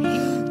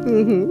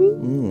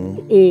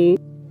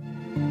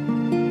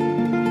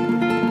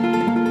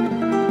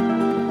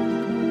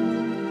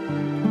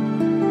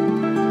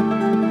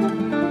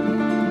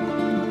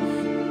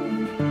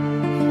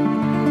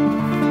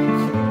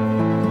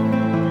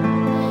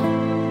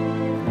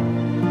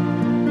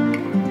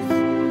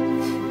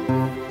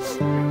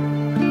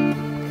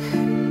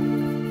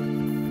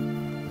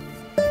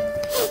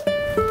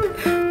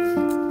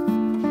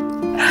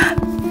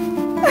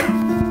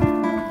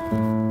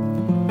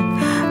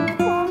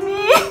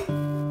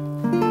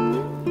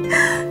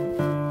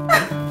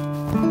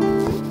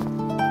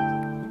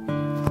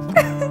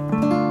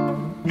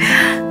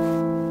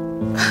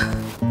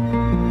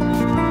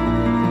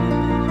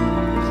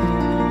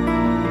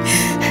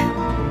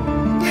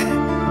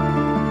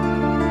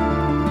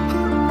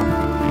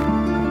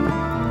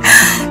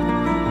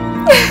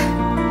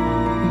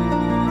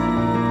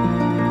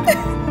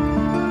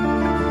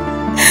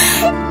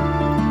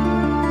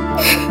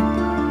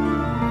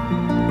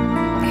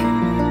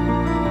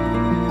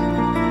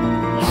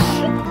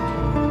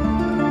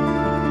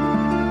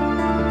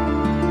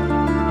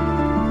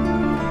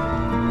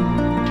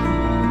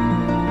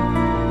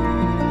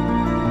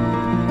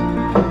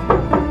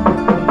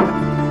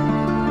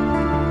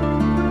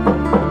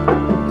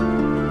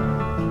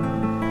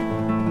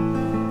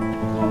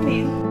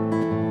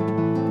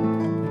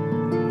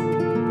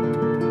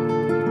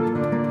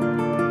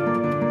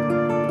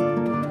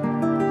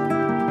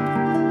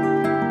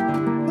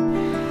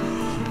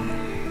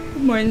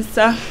 Morning,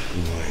 sir.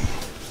 Good morning.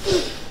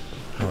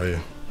 How are you?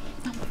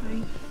 I'm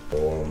fine.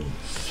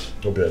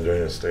 Hope you're enjoying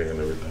your stay and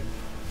everything.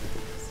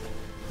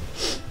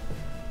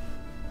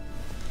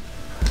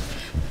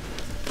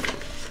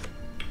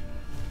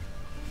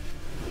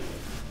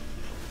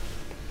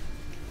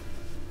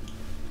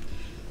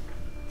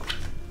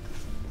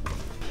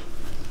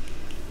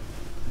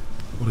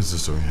 What is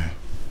this doing here?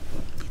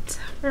 It's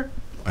her.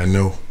 I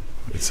know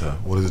it's her.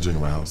 What is it doing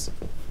in my house?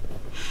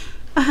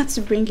 I had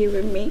to bring it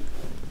with me.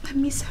 I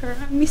miss her.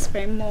 I miss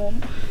my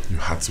mom. You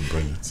had to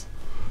bring it.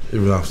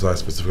 Even after I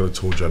specifically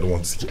told you I don't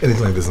want to see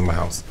anything like this in my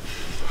house.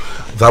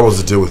 That was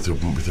the deal with your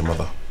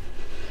mother.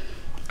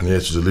 And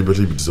yet you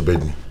deliberately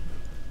disobeyed me.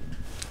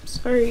 I'm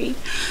sorry.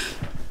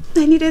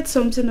 I needed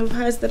something of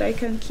hers that I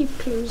can keep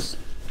close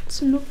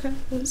to look at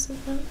once in a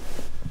while.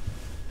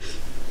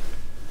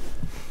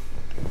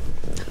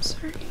 I'm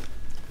sorry.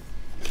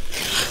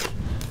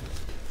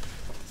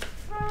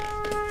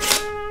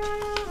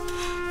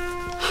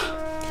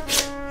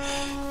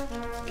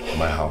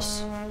 My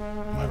house,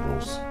 my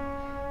rules.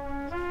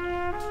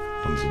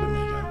 Don't disobey me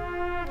again.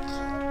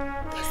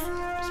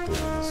 Just put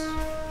on this.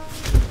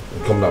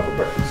 And come down for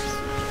breakfast.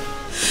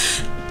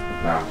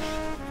 Now.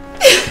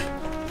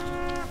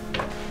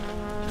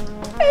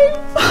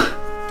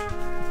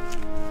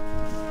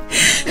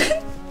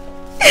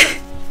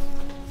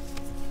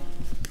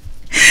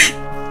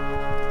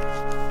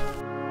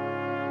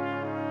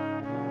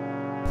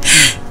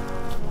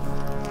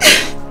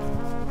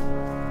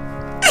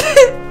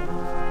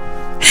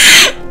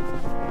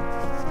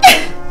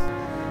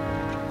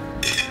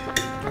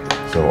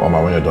 So,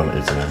 Oma, when you're done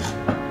eating them,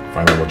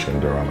 find out what you can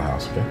do around the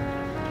house, okay?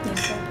 Yes,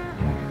 sir.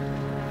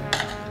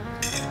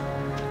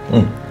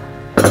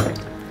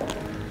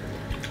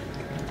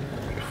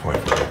 Before I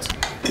forget.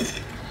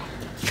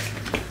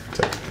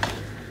 Take.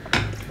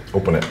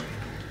 Open it.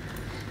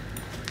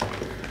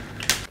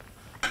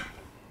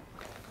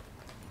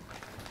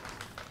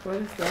 What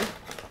is that?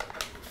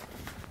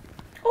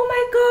 Oh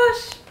my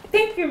gosh!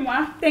 Thank you,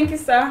 Ma. Thank you,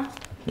 sir.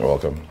 You're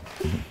welcome.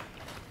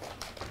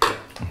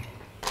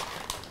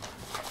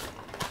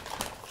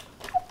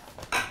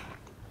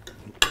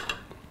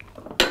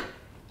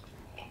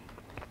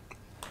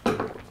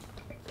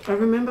 I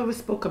remember we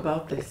spoke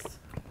about this.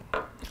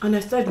 And I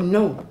said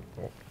no.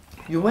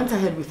 You went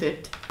ahead with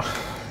it.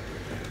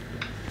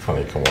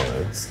 Funny, come on,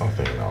 it's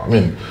nothing now. I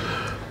mean,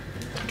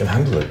 I can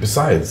handle it.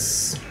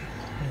 Besides,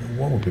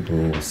 what would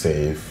people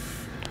say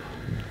if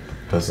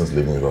the person's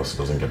living with us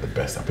doesn't get the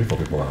best? I pay for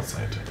people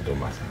outside. It don't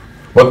matter.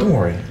 But don't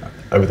worry,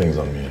 everything's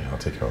on me. I'll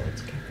take care of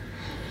it. Okay.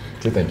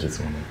 Okay, thank you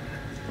so much.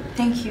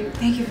 Thank you.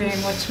 Thank you very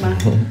much, ma.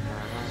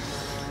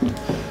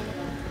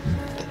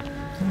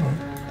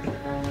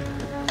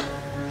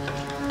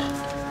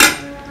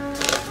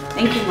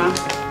 Thank you, ma.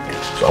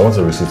 So I want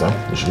a receipt,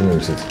 huh? You should give me a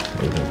receipt.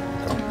 Okay.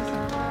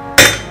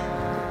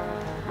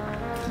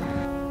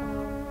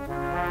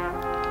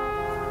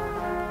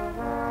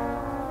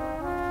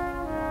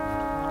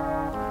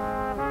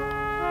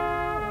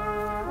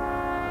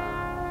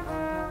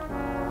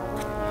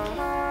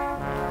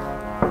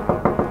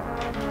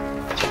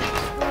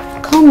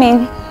 Come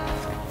in.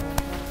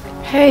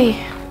 Hey,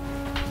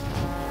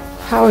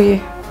 how are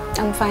you?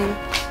 I'm fine.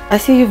 I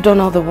see you've done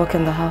all the work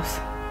in the house.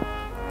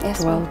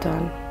 Yes, well ma'am.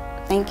 done.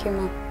 Thank you,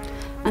 ma'am.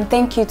 And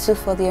thank you too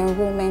for the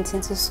enrollment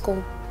into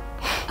school.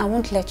 I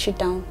won't let you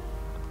down.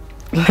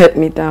 Let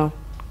me down.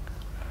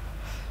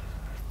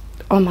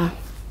 Oma,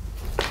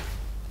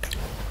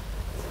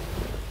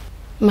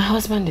 my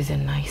husband is a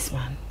nice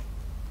man,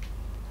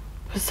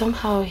 but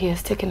somehow he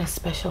has taken a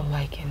special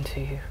liking to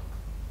you.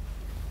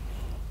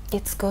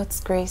 It's God's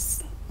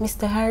grace.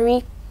 Mr.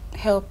 Harry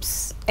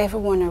helps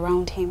everyone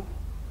around him.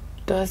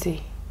 Does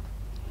he?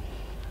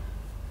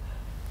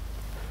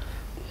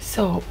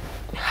 So,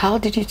 how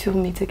did you two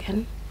meet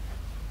again?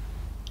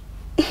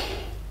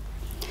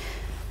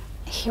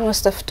 He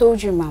must have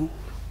told you, ma'am.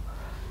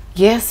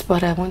 Yes,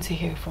 but I want to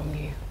hear from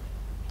you.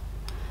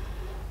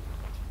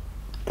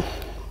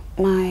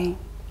 My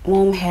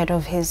mom heard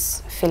of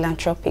his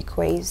philanthropic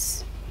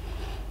ways.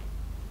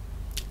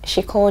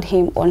 She called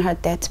him on her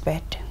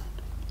deathbed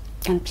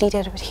and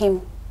pleaded with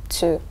him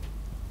to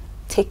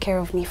take care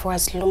of me for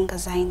as long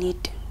as I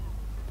need.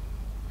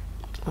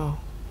 Oh.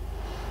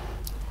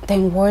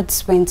 Then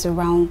words went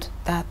around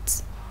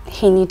that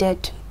he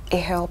needed a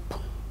help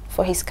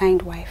for his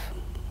kind wife.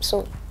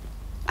 So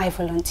I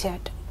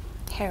volunteered.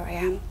 Here I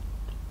am.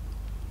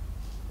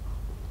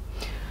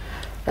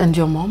 And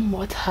your mom,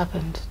 what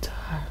happened to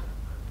her?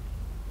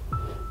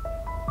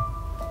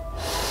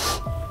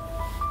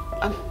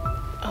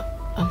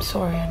 I'm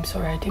sorry.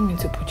 I didn't mean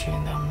to put you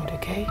in that mood,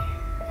 okay?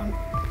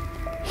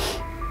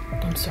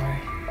 I'm sorry.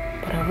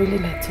 But I'd really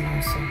like to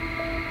know soon,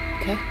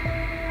 okay?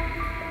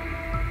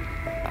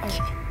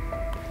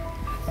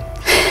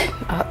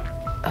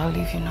 I'll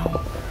leave you now,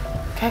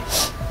 okay?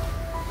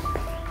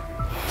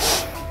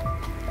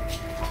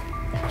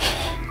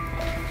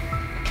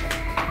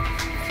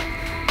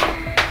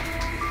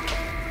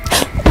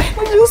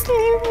 Just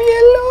leave me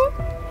alone.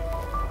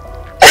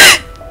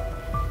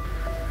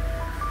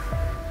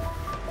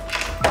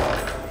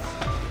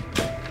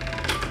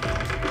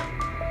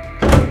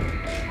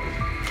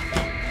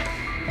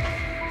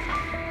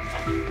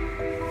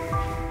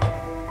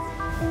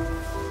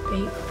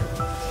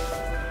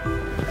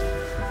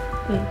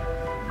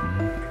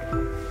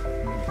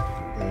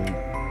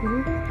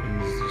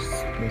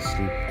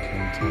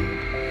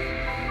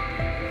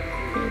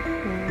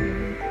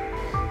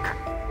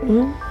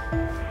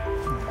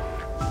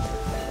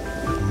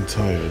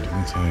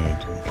 I'm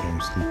tired. Okay, I'm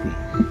sleepy.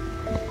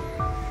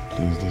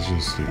 Please, let's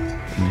just sleep.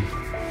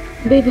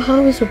 Baby, how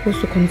are we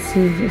supposed to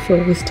conceive if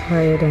you're always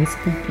tired and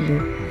sleepy?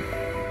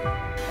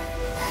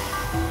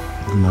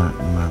 Good night,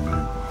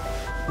 babe.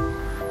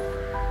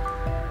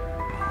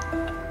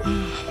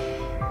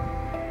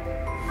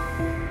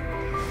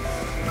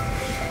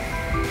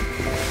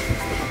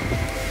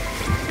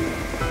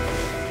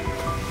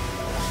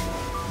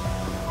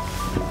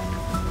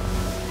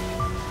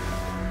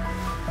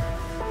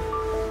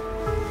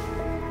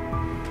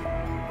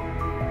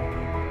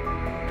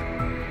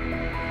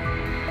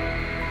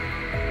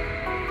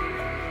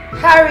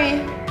 Harry!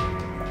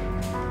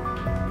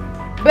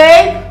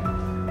 Babe!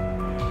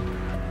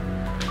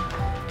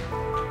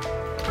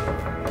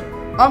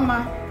 Oma!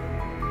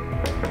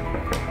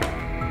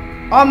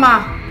 Oh my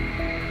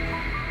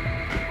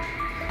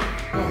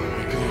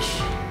gosh.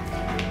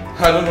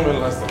 I don't know when the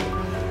last time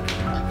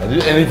I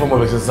did any form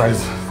of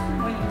exercise.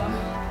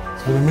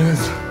 It's been a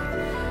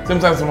minute. Same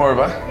time tomorrow,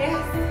 right? Yes.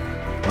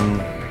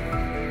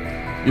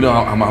 You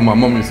know, my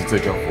mom used to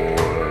take her for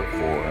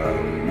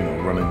you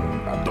know, running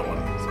at dawn.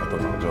 So I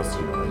thought I'll just,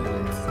 you know,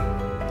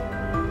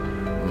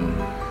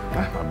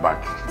 my back,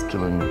 it's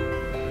killing me.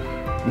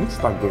 You need to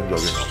start going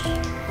jogging.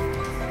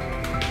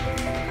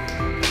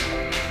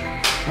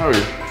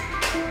 Hurry.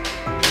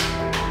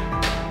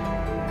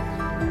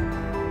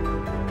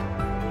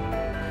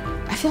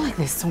 I feel like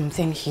there's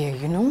something here,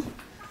 you know?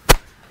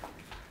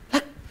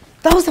 Like,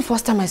 that was the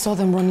first time I saw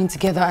them running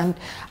together and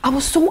I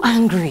was so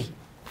angry.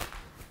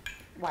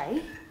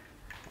 Why?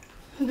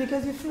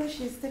 Because you feel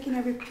she's taking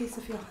every piece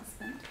of your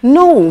husband?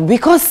 No,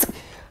 because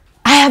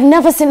I have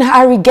never seen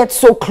Harry get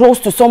so close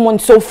to someone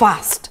so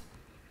fast.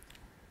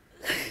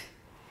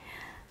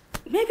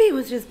 Maybe he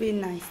was just being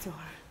nice to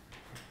her.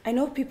 I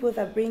know people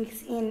that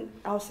brings in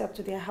outside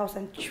to their house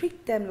and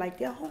treat them like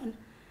their own.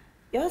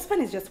 Your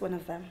husband is just one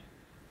of them.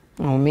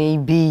 Oh,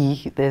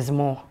 maybe there's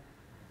more.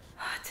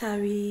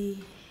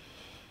 Tari,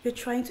 you're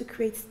trying to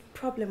create a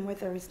problem where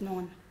there is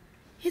none.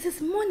 It's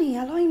his money.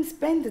 Allow him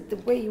spend it the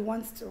way he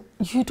wants to.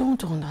 You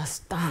don't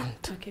understand.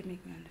 Okay,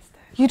 make me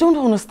understand. You don't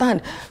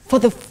understand. For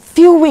the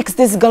few weeks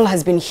this girl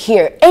has been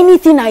here,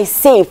 anything I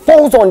say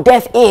falls on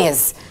deaf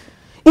ears.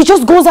 He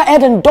just goes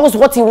ahead and does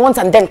what he wants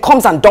and then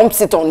comes and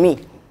dumps it on me.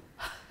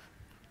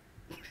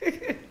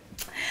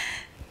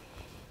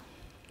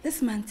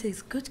 This man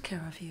takes good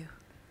care of you.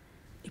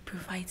 He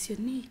provides your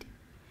need.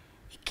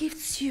 He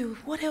gives you.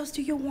 What else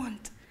do you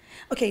want?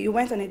 Okay, you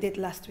went on a date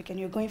last week and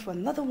you're going for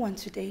another one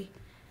today.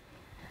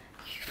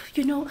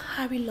 You know,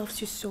 Harry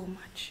loves you so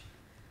much.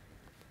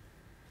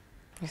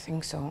 You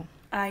think so?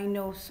 I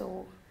know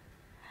so.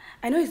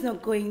 I know he's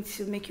not going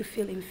to make you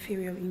feel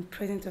inferior in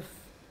presence of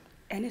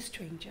any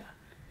stranger.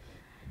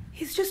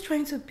 He's just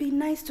trying to be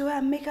nice to her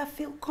and make her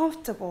feel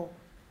comfortable.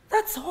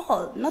 That's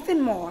all,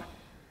 nothing more.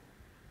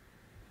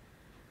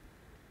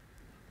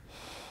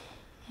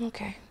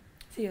 Okay.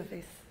 See your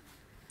face.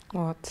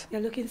 What?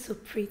 You're looking so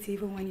pretty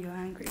even when you're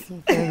angry.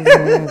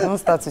 Don't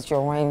start with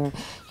your whining.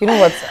 You know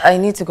what? I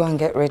need to go and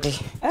get ready.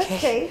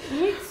 Okay,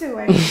 me too.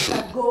 I need to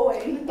start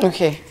going.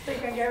 Okay. So you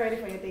can get ready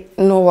for your date.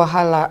 No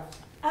wahala.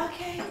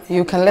 Okay.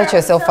 You can let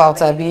yourself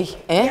out, Abby.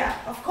 Eh?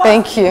 Yeah, of course.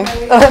 Thank you.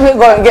 Let me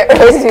go and get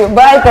ready.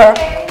 Bye, girl.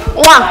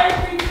 Mwah.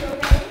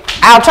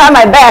 I'll try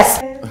my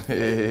best.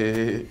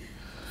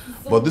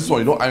 But this one,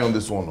 you don't iron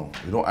this one. No.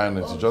 You don't iron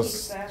it. You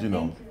just, you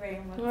know. Thank you very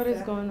much. What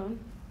is going on?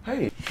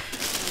 Hey.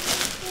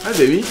 Hi,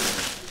 baby.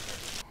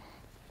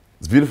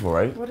 It's beautiful,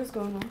 right? What is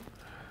going on?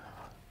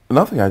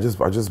 Nothing. I just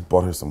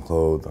bought her some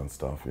clothes and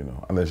stuff, you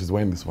know. And then she's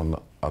wearing this one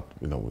out,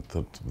 you know,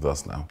 with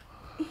us now.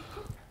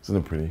 Isn't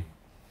it pretty?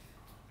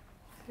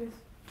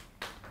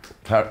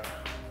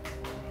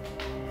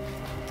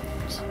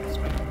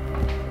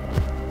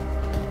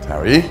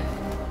 Terry?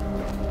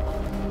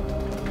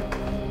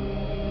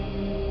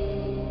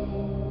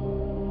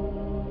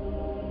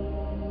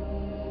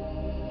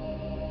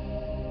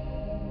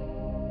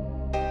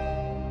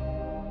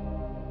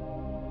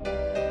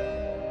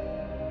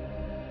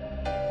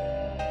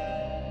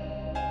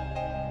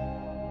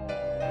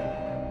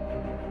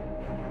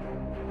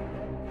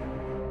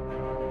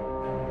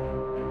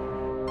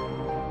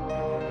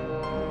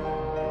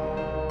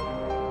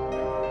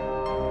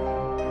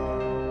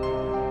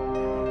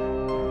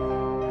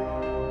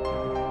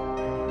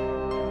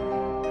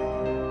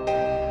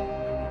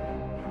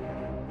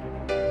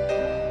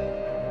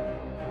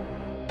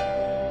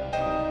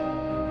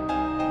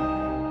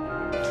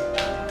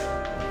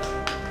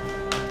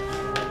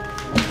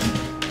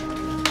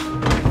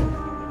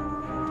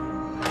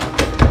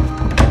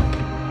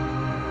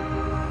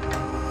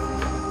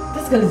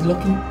 Girl is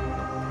locking.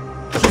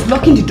 She's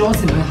locking the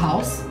doors in her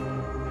house.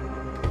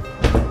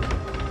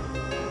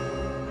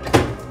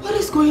 What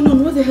is going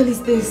on? What the hell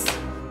is this?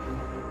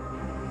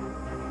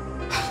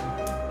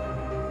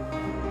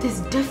 There's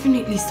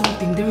definitely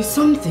something. There is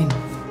something.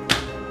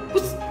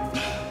 What's...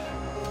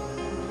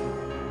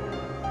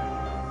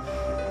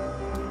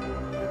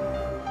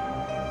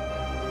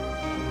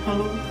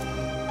 Hello?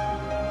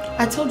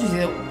 I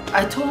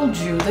told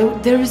you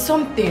there is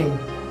something.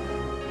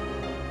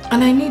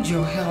 And I need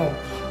your help.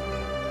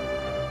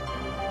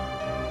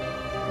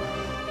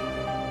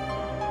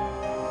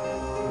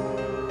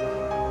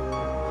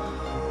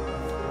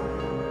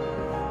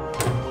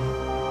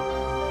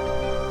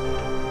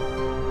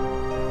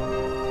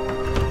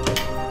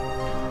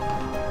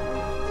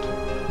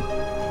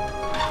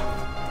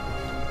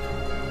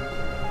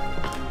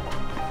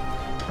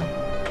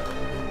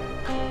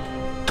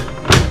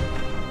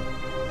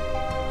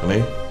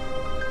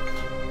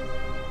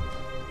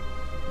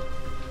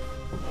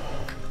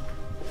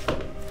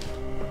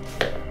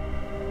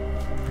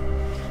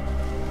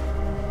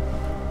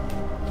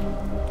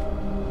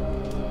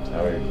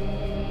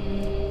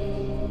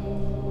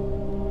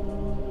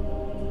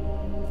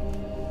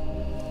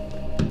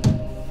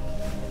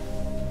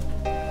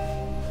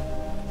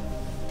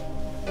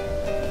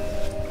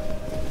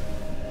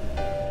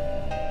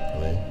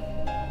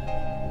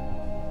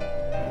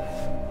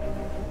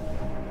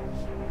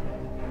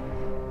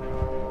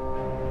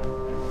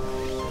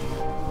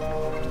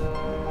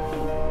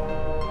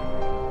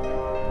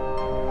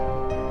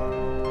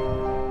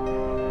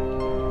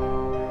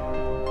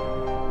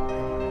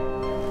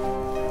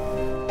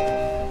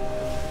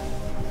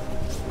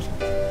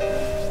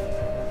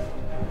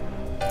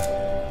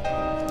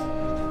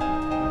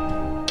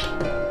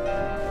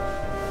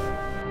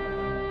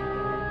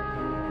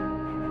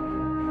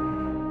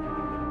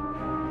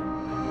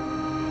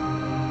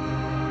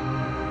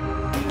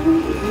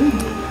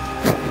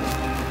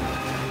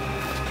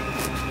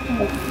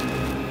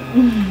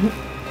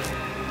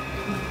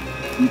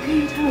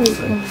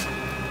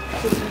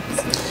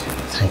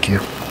 Thank you.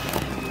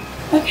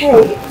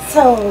 Okay,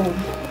 so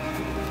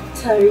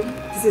Terry,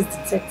 this is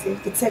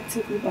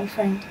Detective with my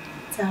friend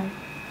Terry.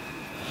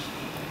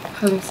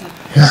 Hello, sir.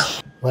 Yeah.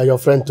 Well, your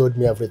friend told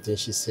me everything.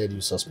 She said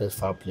you suspect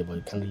foul play, but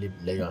you can't really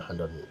lay your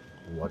hand on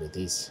what it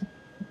is.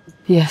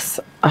 Yes,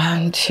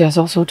 and she has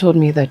also told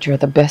me that you're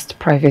the best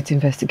private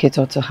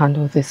investigator to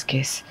handle this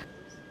case.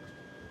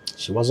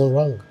 She wasn't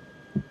wrong.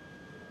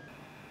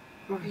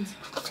 Right.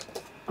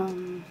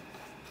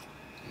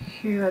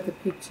 Here are the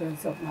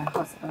pictures of my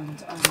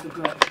husband and the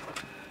girl.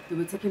 They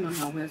were taken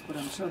unawares, but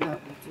I'm sure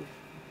that will do.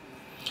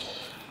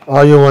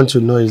 All you want to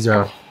know is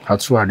her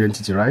true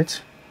identity,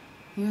 right?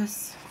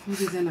 Yes,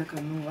 maybe then I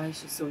can know why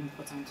she's so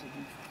important to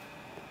him.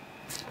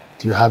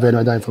 Do you have any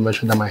other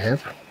information that might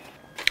help?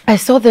 I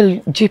saw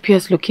the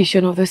GPS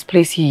location of this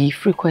place he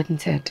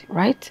frequented,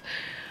 right?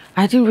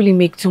 I didn't really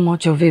make too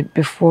much of it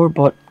before,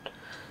 but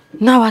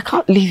now I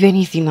can't leave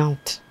anything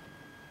out.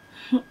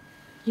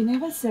 You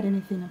never said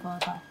anything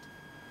about that.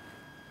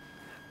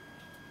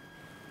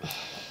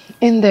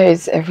 In there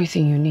is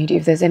everything you need.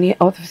 If there's any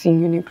other thing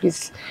you need,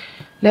 please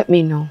let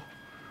me know.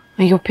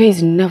 And your pay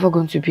is never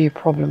going to be a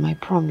problem, I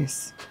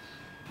promise.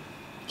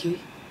 Okay?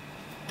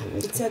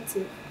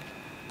 Detective,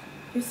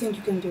 you think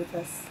you can do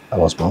this? I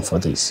was born for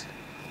this.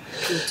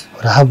 Good.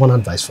 But I have one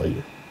advice for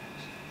you.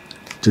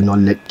 Do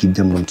not give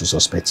them room to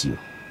suspect you.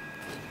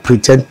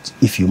 Pretend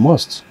if you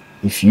must.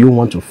 If you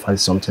want to find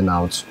something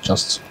out,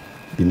 just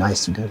be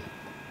nice to them.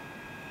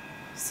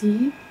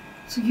 See?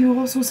 So you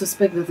also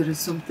suspect that there is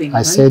something, I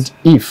right? said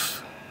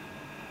if.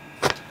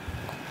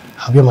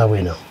 I'll be on my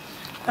way now.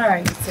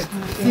 Alright,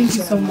 thank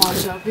you so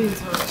much. I'll be in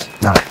touch.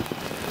 All right.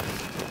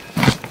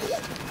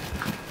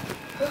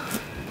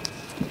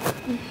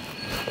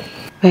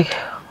 Like,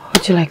 what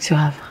would you like to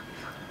have?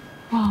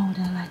 What would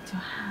I like to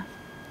have?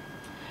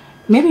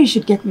 Maybe you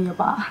should get me a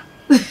bar.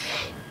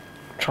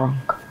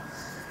 Drunk.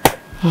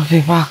 I'll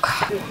be back.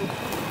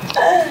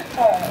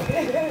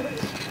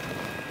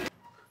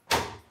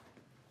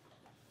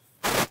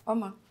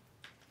 Oma,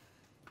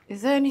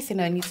 is there anything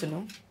I need to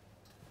know?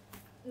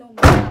 No,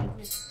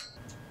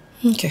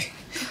 Okay.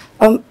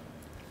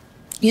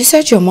 You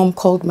said your mom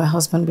called my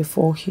husband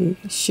before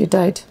she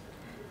died.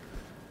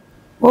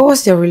 What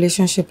was their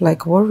relationship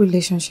like? What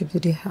relationship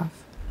did they have?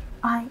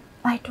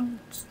 I don't.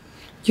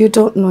 You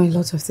don't know a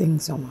lot of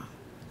things, Oma.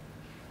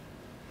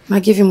 I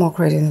give you more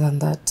credit than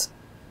that.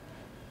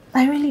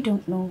 I really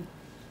don't know.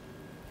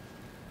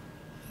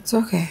 It's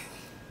okay.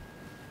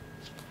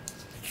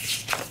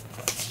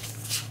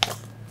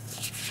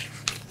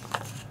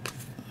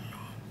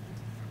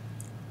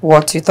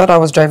 What? You thought I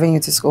was driving you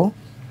to school?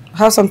 I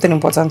have something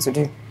important to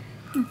do.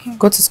 Okay.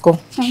 Go to school.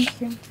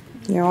 Thank you.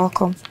 You're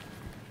welcome.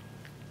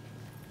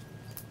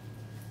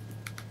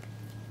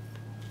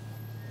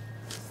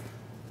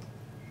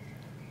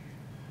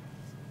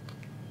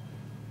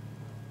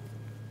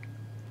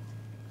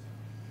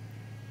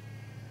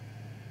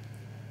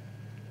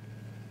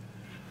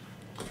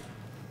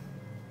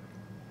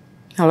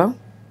 Hello?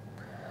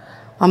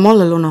 I'm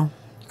all alone now.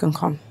 You can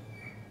come.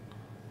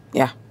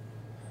 Yeah.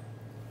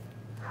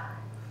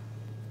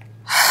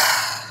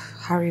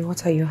 Harry,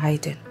 what are you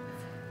hiding?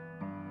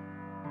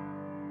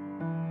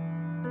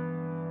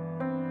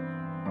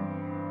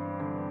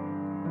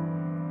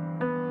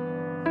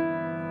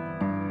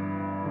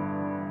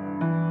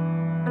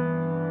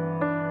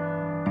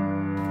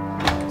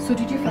 So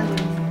did you find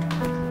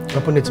anything?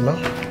 Open it, ma.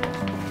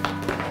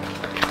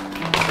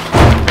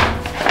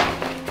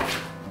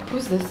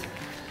 Who's this?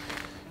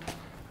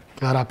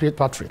 Clara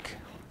Patrick.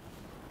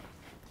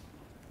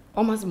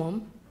 Oma's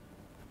mom?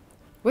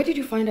 Where did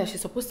you find her?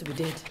 She's supposed to be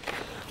dead.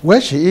 Where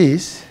she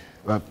is,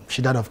 well,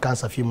 she died of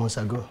cancer a few months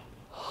ago.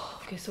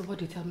 Okay, so what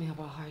do you tell me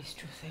about her is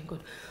true, thank God.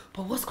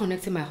 But what's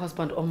connecting my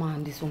husband, Oma,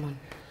 and this woman?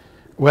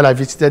 Well, I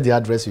visited the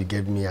address you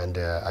gave me and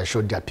I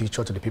showed their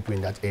picture to the people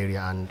in that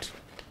area and...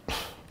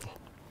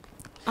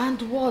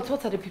 And what?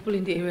 What are the people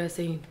in the area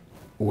saying?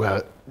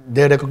 Well,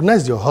 they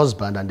recognized your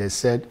husband and they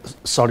said,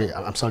 sorry,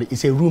 I'm sorry,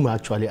 it's a rumor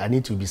actually. I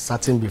need to be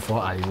certain before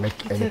I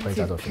make any point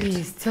out of it.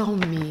 Please tell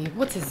me,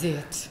 what is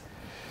it?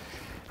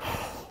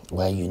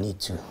 Well, you need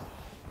to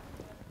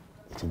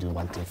do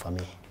one thing for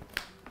me.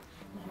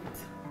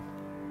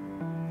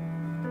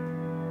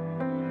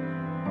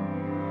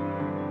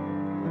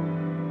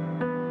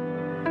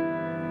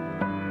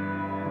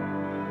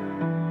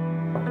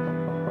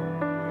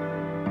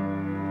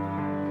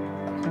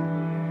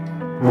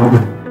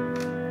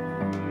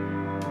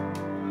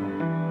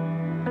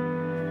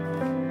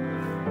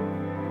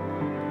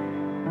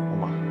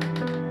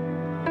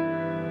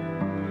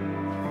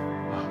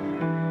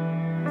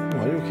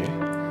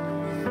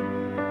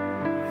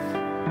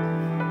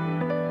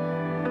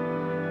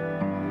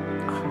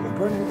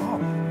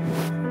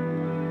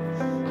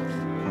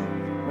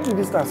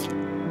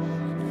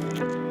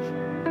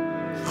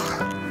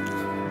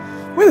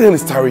 Where the hell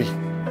is Tari?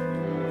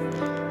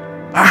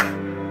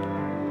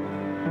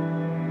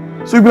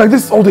 So you'll be like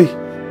this all day?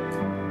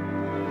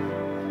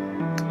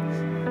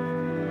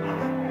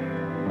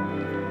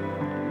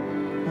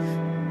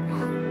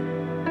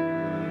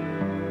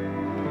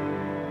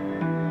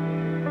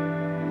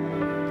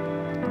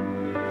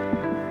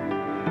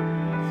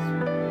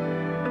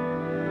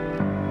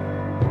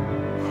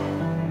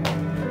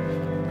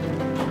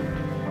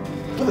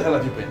 Where the hell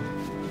have you been?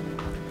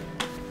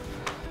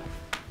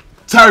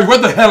 Tari, where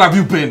the hell have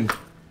you been?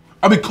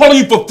 I've been calling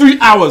you for 3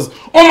 hours.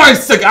 Oh my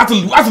sake, I have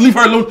to leave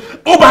her alone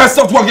all by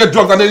herself to go and get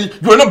drugs and then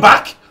you're not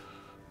back?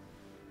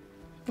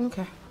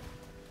 Okay.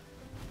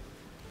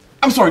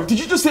 I'm sorry, did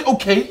you just say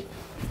okay?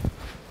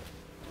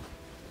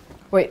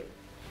 Wait,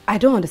 I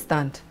don't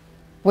understand.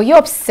 Were you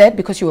upset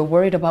because you were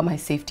worried about my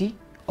safety?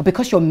 Or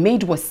because your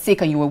maid was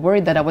sick and you were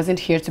worried that I wasn't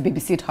here to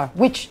babysit her?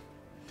 Which?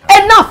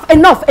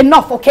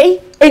 Enough,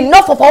 okay?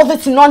 Enough of all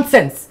this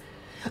nonsense.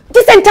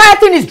 This entire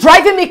thing is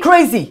driving me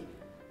crazy.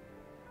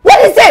 What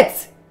is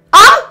it?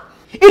 Huh?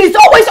 It is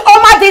always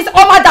Oma this,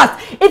 Oma that.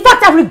 In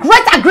fact, I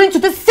regret agreeing to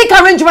this sick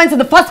arrangement in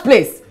the first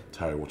place.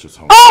 Terry, what you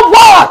telling me? Oh,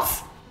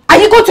 what?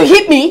 Are you going to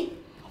hit me?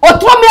 Or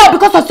throw me out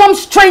because of some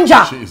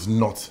stranger? She is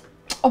not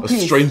a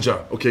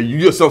stranger. Okay, you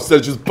yourself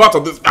said she's part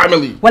of this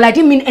family. Well, I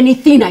didn't mean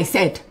anything I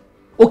said.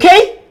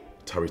 Okay?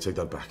 Terry, take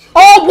that back.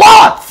 Oh,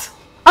 what?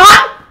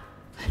 Huh?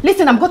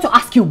 Listen, I'm going to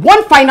ask you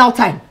one final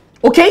time.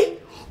 Okay?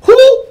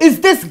 Who is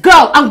this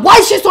girl and why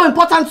is she so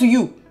important to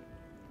you?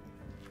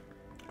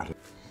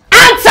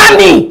 Answer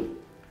me!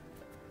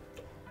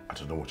 I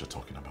don't know what you're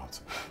talking about.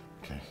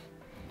 Okay?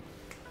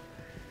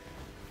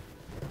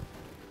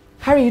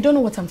 Harry, you don't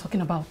know what I'm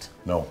talking about.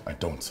 No, I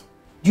don't.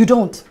 You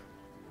don't?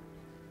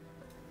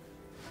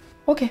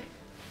 Okay.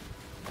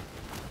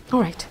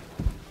 All right.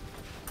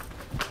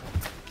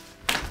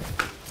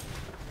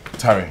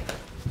 Terry.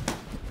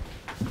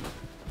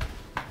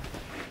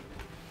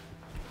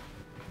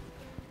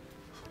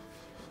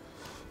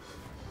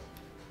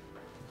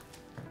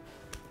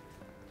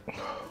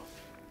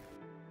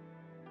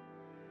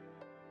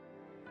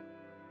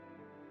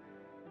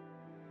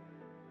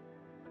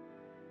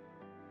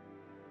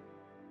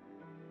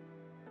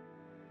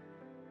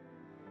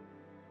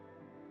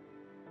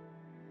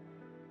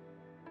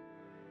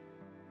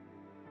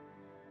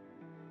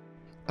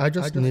 I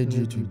just need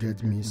you to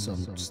get me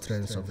some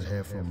strands of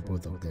hair from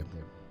both of them.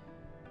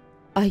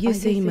 Are you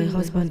saying my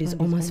husband is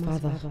Oma's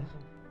father?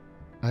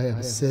 I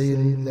am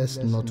saying let's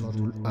not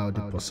rule out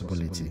the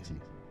possibility.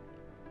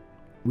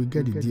 We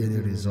get the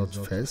DNA results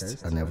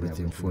first and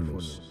everything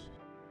follows.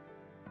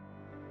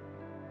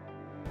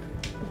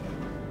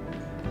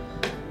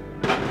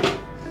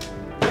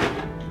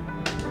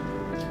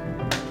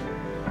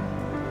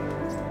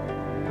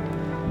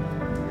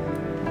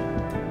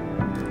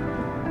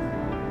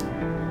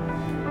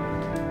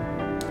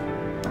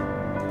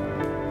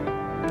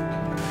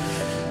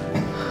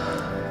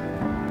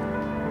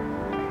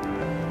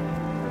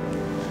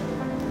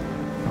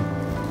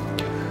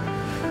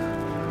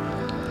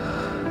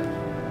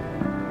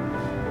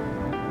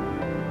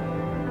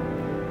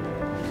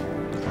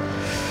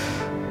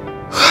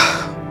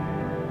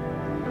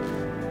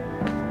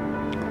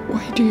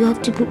 Do you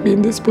have to put me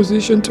in this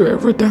position to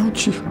ever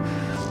doubt you?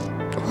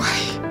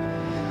 Why?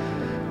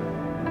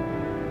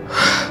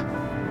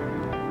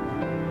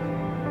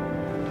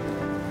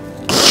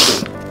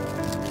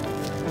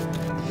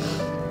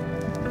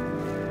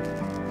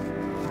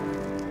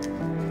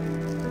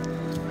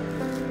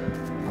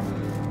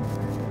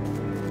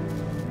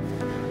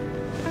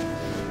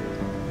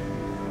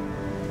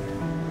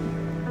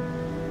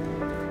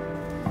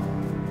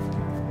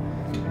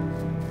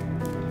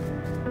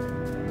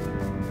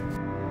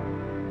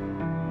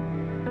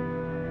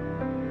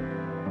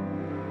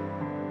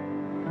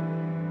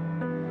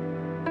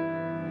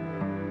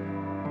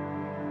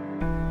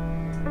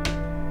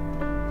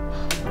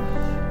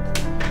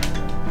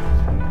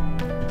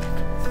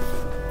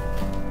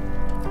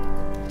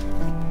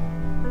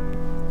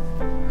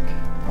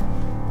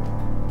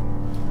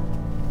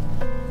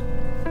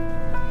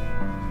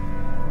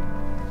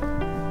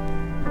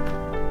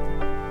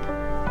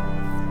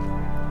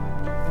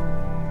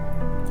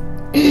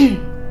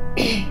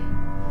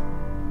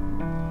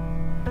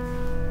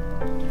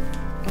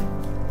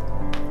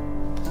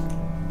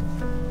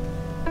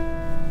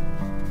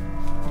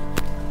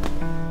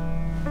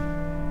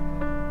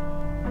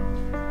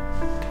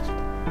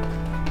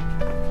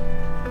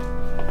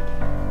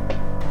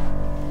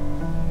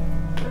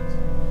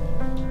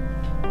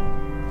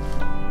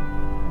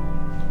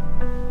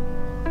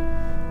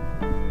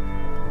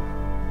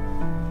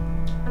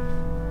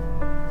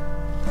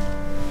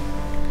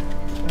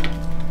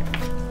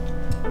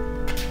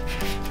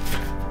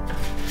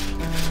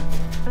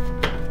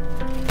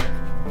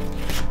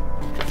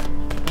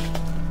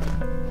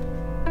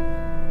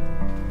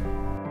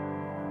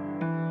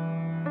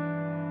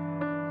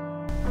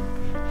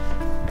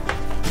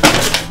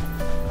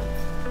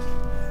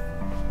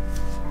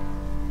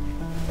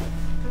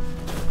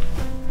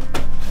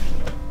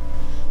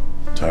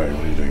 Terry,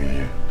 what are you doing in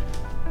here?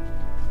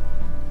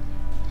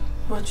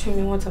 What do you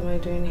mean, what am I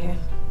doing here?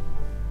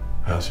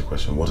 I asked you a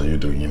question. What are you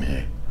doing in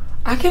here?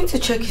 I came to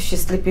check if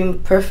she's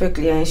sleeping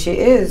perfectly, and she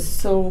is.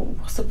 So,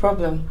 what's the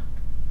problem?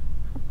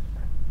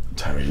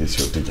 Terry, this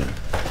is your digging.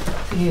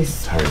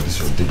 Yes. Terry,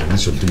 this is your digging.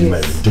 This is your digging.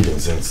 Yes. Digging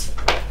sense.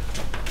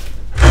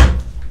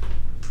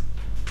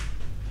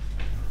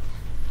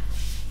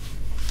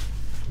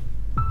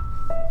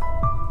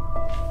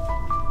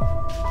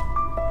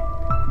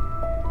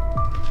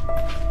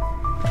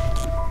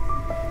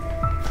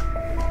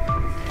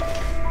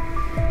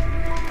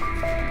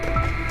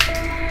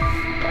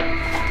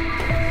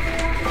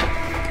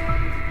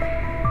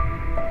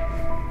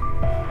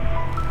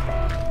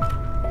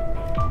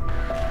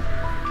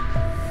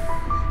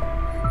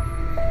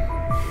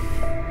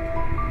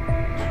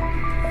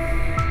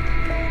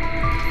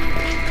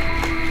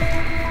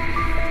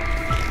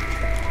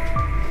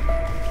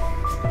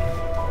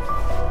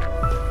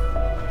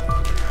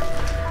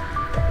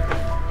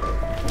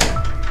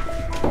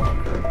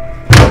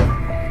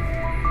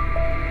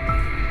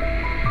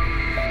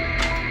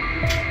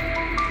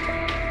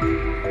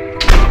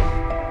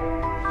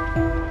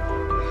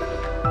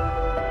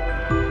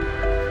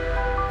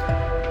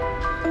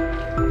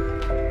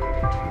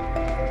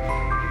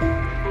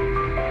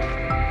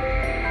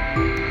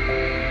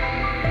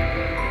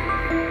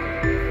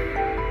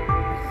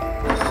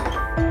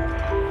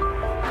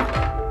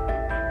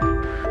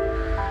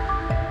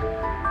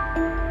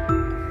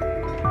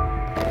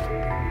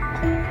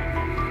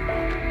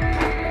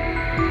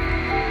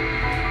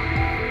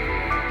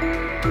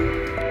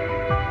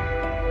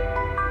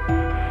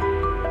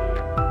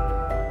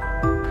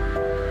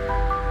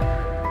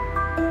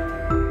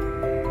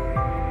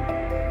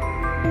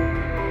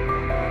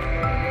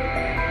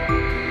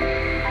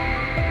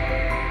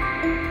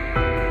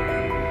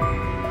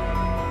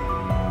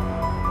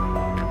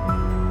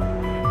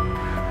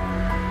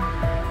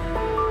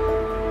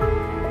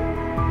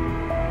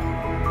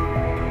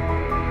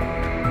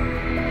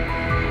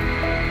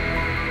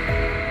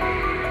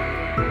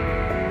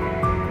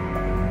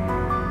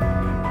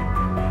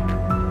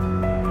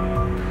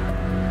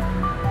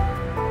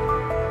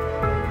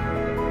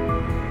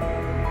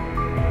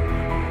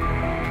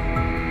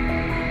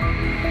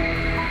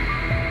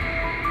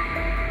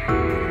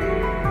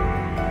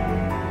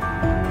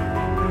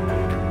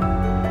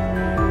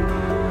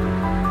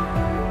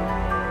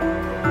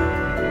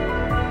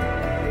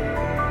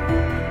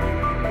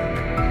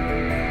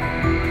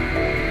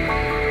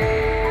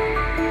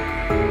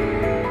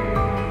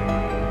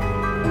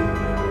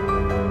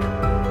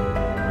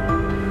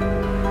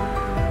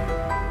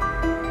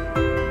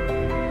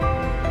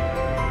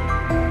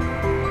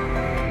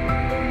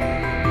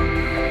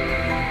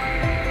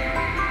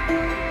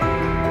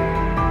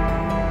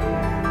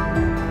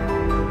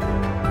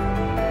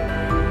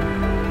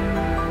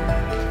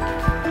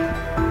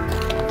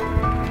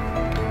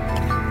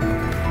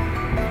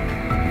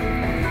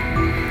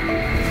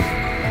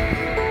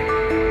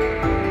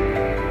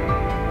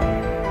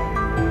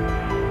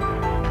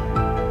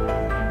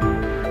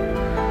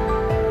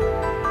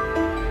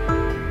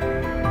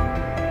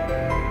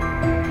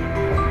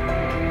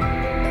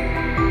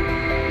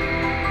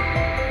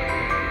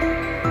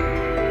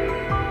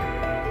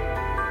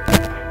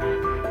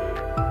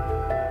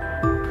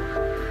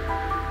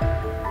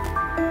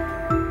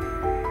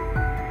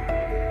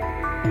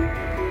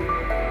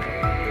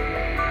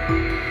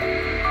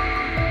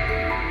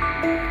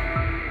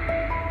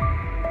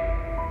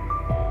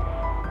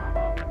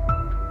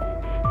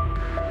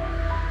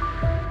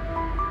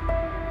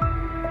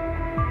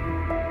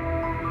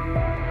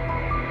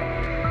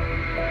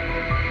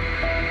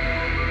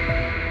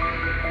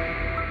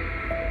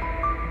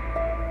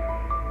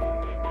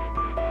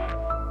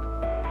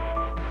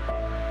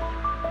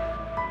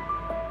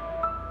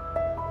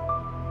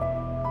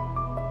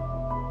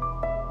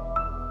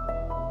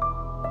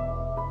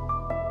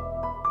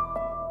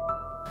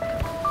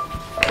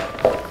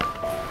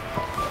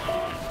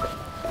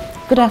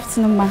 Good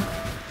afternoon, ma.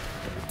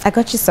 I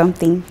got you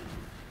something.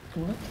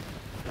 What?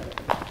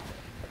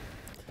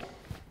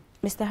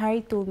 Mr. Harry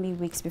told me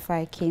weeks before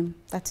I came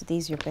that today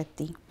is your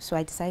birthday, so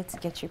I decided to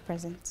get you a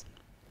present.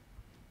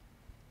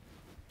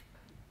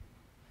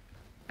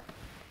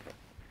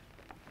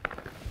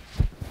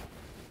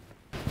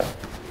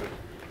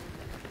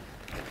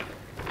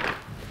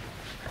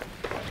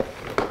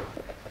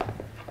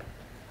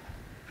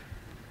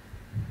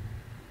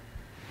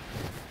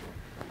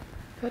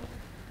 But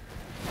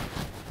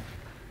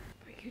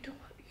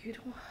you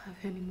don't have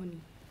any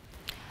money.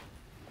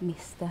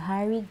 Mr.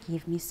 Harry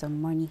gave me some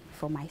money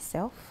for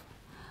myself.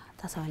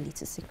 That's our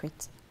little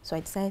secret. So I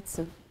decided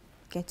to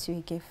get you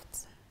a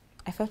gift.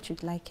 I felt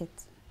you'd like it.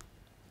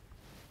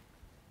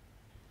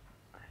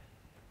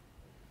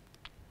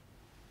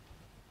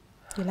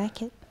 You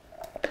like it?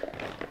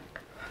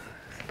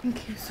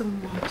 Thank you so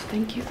much.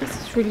 Thank you.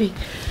 This is really...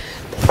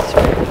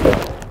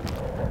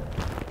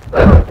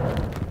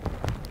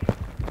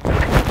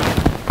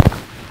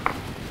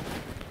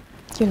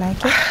 You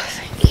like it?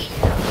 Thank you.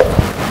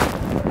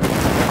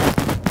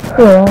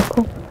 You're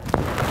welcome.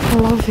 I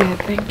love it.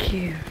 Thank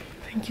you.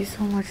 Thank you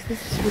so much. This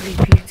is really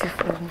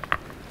beautiful.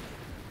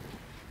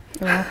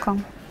 You're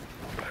welcome.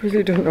 I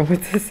really don't know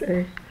what to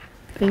say.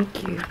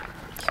 Thank you.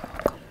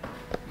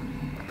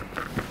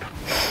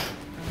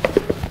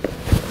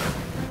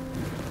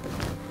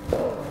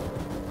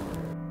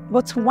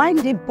 But why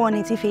did he burn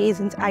it if he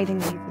isn't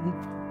hiding anything?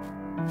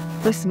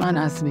 This man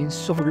has been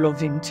so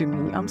loving to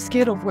me. I'm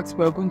scared of what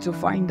we're going to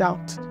find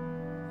out.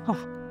 Oh,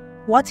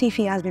 what if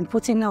he has been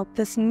putting out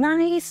this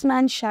nice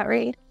man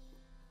charade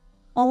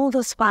all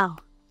this while?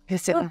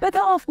 Listen, You're better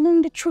off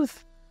knowing the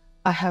truth.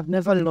 I have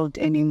never loved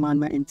any man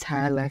my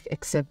entire life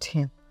except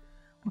him.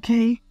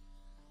 Okay?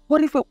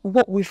 What if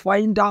what we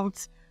find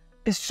out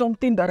is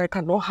something that I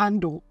cannot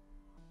handle?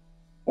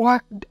 Or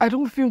I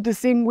don't feel the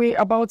same way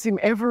about him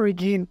ever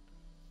again.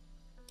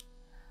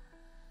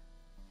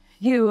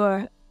 You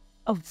are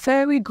a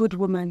very good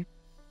woman.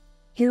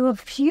 You are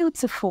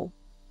beautiful.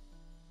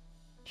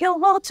 You're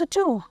well to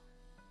do.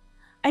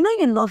 I know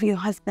you love your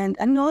husband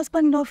and your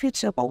husband loves you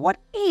too, but what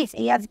if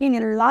he has been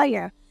a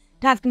liar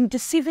that has been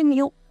deceiving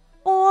you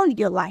all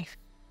your life?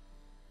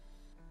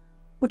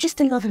 Would you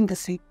still love him the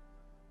same?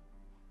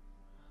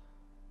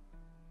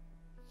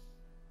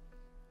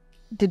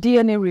 The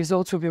DNA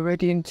results will be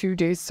ready in 2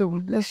 days,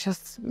 so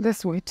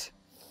let's wait.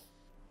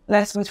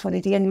 Let's wait for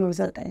the DNA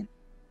result then.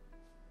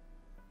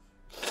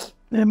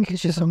 Let me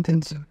get you something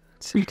to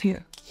sit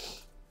here.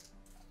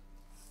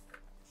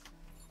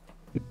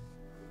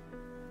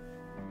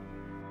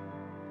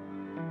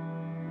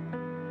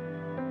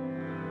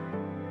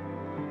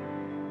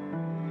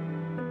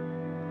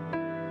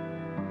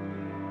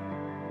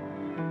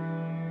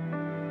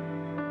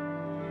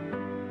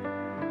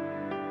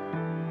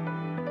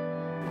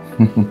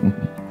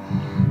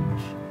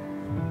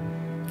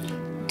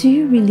 Do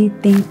you really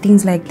think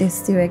things like this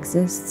still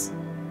exist?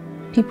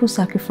 People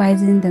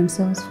sacrificing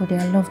themselves for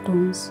their loved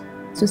ones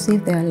to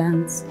save their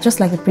lands, just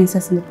like the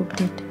princess in the book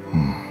did.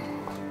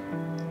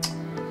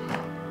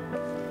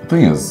 The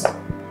thing is,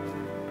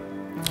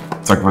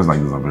 sacrifices like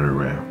this are very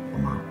rare,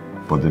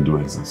 but they do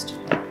exist.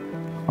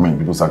 I mean,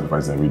 people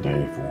sacrifice every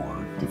day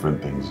for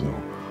different things, you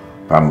know.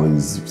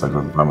 Families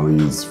sacrifice for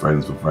families,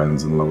 friends for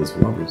friends, and lovers for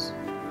lovers.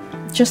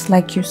 Just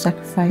like you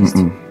sacrificed.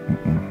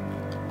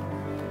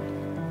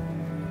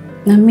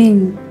 I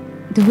mean,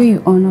 the way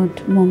you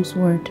honored Mom's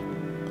word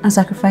and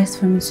sacrificed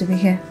for me to be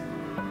here.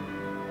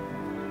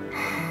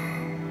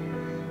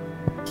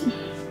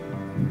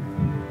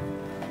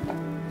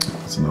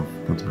 That's enough.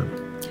 Go to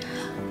bed.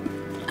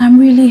 I'm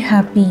really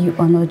happy you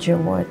honored your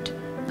word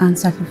and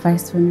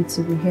sacrificed for me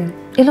to be here.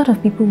 A lot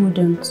of people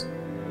wouldn't,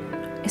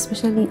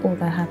 especially all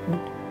that happened.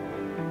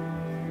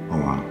 Oh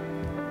wow.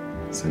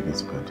 Say get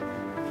to bed.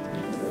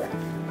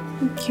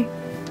 Thank you.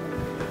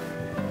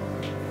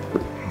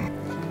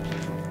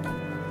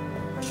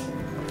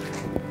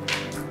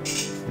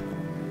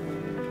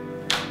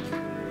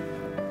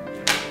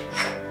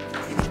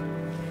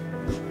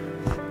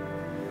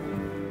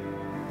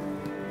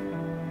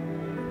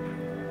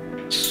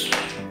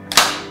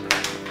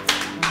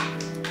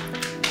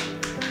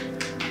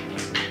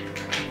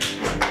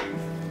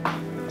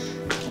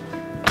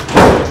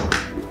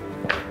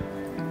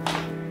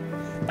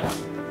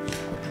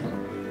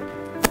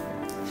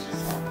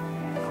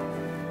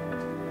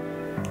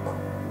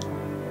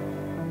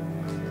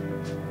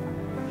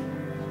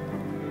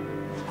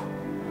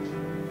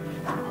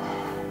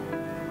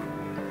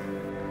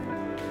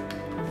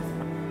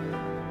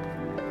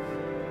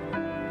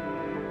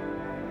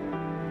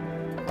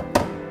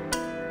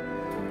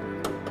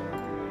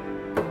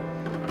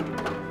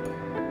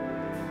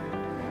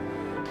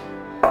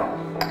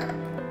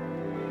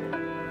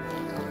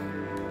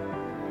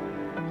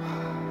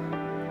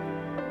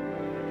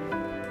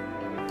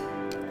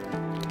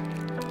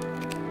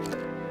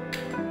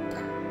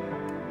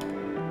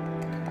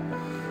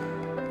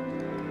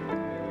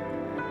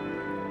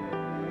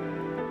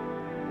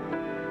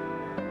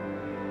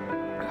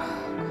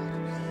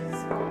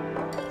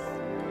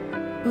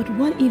 But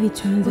what if it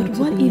turns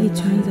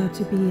out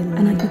to be a lie?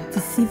 And I'd be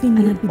deceiving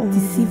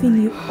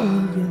you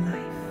all your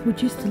life.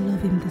 Would you still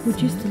love him the same?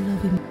 Would you still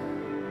love him?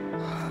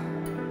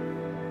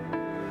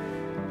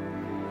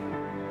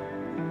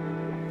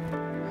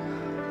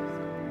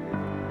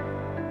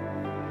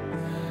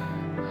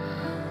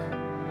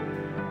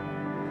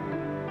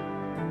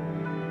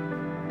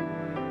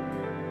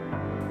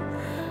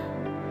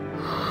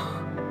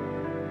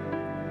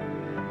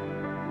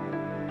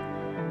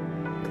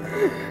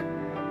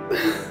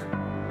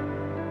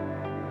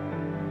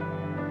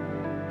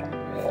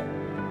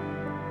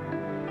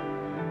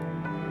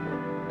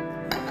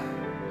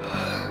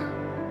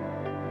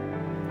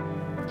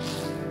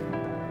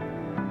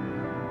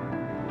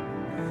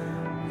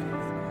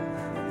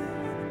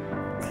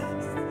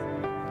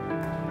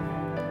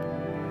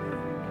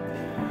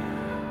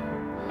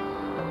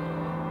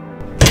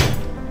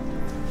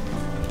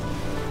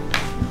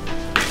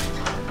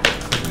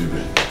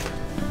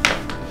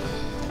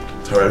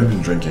 Have you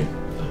been drinking?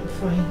 I'm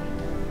fine.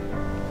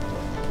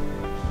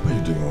 Why are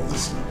you doing all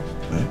this now?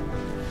 Eh?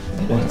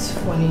 You know, it's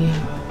funny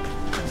how...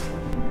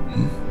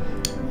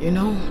 You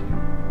know,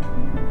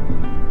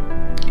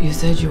 you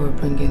said you were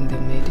bringing the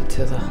maid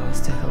to the house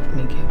to help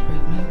me get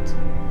pregnant.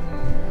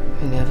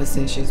 And ever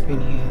since she's been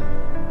here,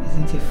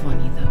 isn't it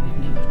funny that we've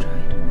never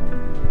tried?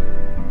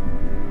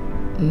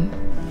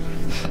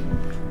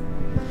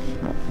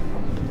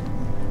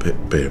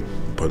 Babe,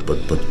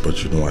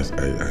 but you know,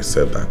 I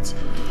said that.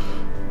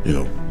 You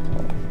know,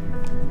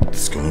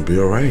 it's gonna be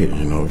alright.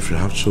 You know, if you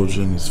have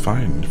children, it's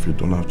fine. If you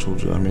don't have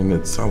children, I mean,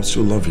 I'll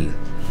still love you.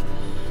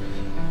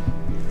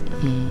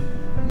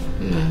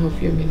 I hope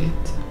you mean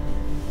it.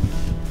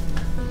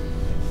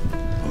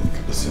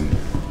 Look, listen.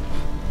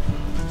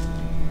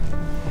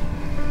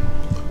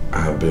 I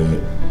have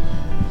been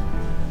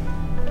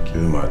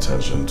giving my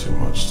attention too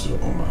much to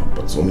Oma,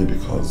 but it's only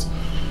because,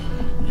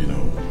 you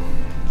know,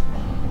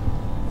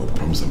 of the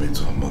promise I made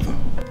to her mother.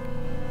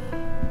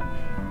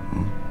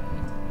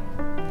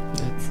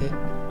 That's it?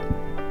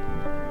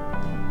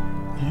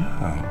 Yeah.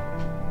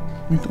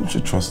 I mean, don't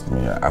you trust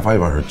me? Have I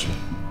ever hurt you?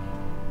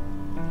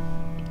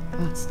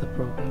 That's the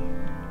problem.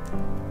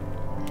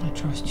 I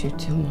trust you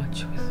too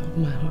much with all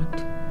my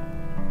heart.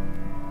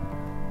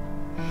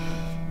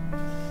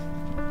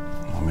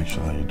 I'll make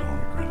sure that you don't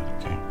regret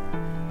it, okay?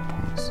 I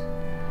promise.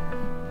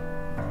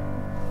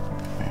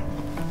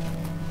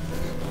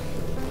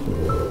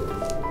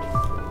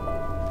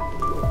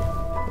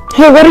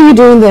 Hey, what are you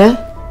doing there?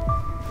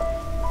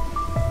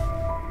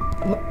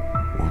 What?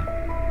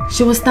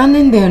 She was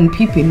standing there and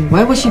peeping.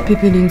 Why was she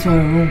peeping into her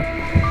room?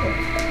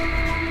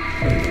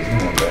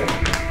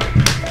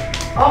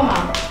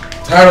 Oma!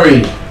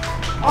 Terry!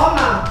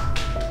 Oma!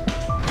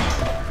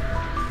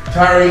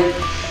 Terry!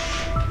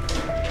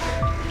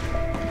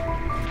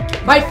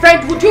 My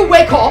friend, would you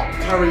wake up?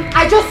 Terry!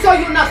 I just saw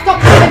you now.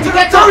 Stop trying to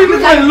get Terry, leave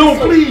me alone,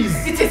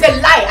 please! It is a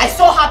lie. I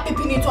saw her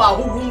peeping into her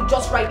room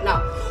just right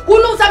now. Who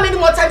knows how many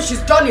more times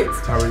she's done it?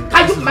 Terry,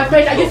 Can you, my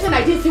friend, are you saying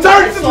I didn't see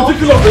Terry, what I this saw? is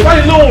ridiculous. Leave me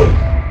alone!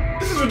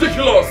 This is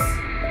ridiculous!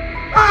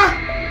 Ah!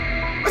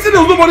 I said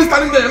there was nobody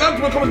standing there, and now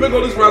people come and make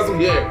all this ransom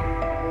here.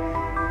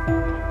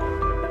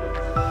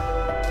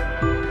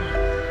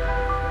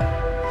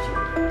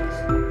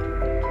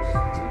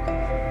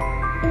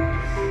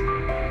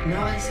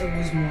 Now I say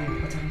who's more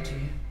important to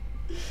you.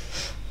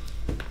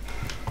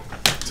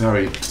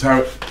 Terry!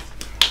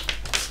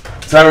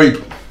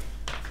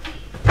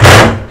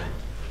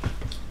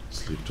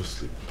 Sleep, just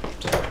sleep.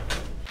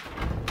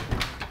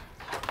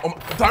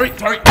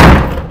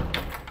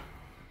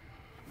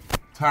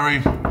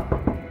 Terry!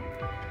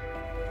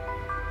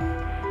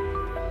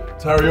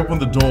 Terry, open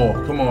the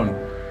door, come on.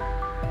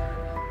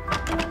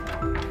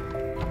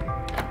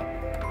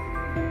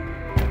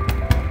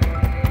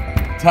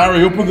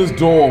 Terry, open this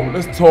door,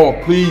 let's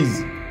talk,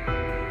 please.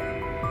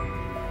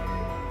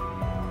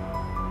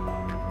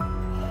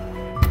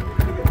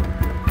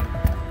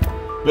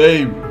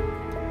 Babe.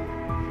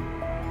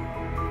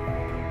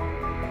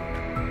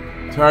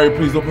 Terry,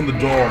 please open the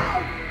door.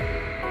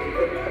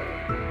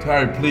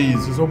 Terry,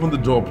 please, just open the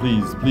door,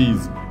 please,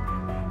 please.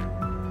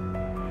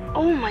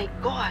 Oh my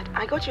God,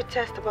 I got your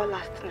text about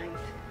last night.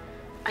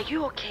 Are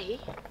you okay?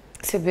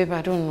 See, babe,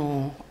 I don't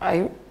know.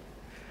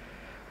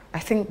 I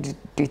think the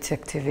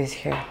detective is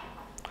here.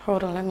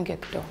 Hold on, let me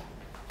get the door.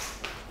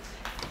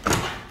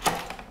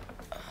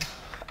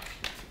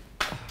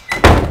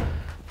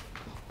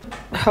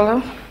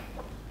 Hello?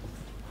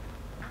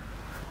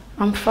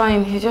 I'm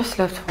fine. He just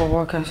left for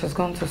work and she's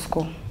gone to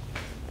school.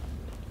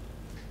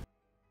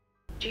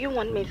 Do you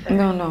want me there?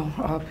 No,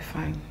 I'll be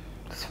fine.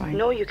 It's fine.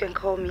 No, you can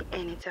call me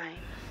anytime.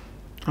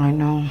 I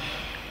know.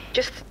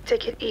 Just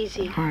take it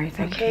easy. All right,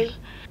 thank you. you.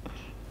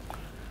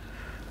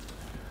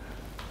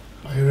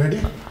 Are you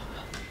ready?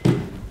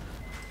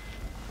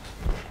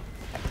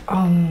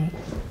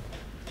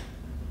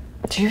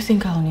 Do you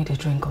think I'll need a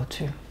drink or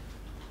two?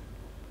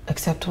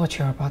 Except what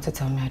you're about to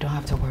tell me, I don't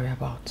have to worry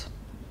about.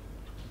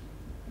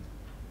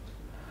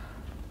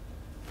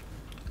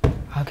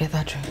 I'll get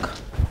that drink.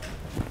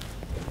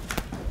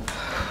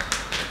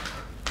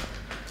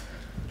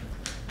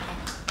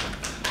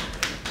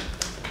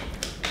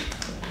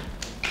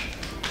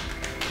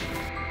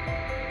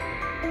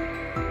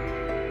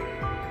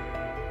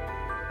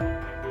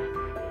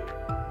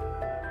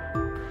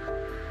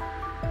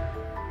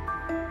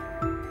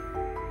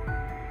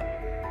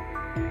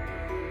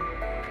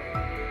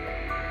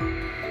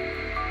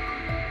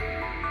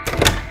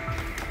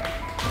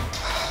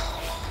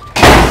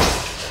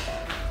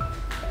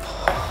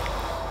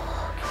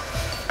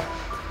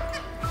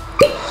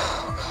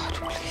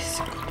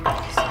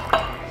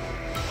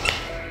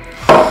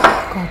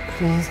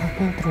 please. I've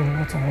been through a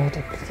lot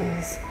already,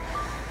 please.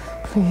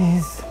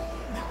 Please.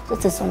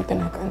 This is something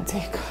I can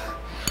take.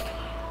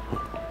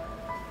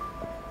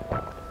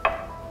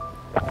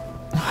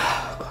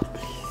 God,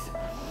 please.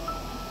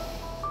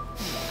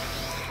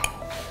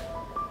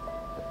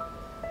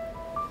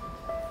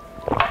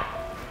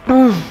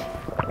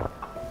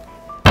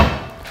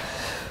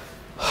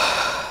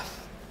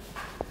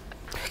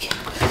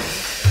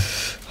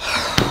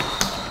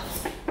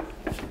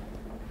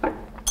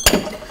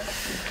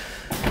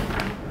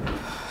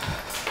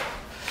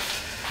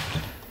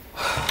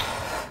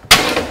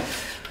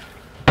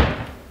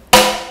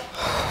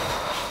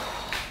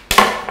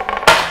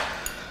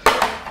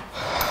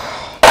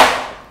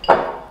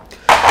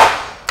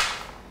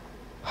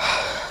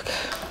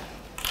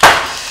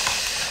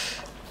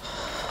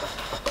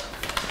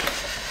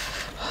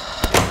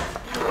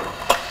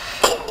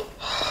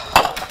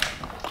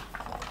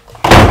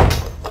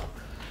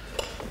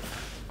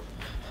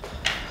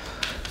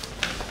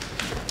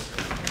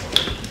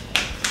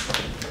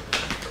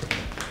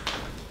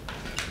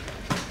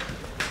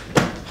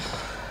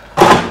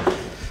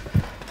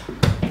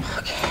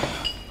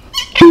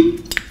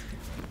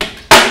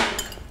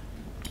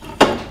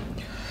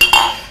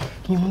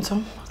 You want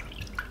some?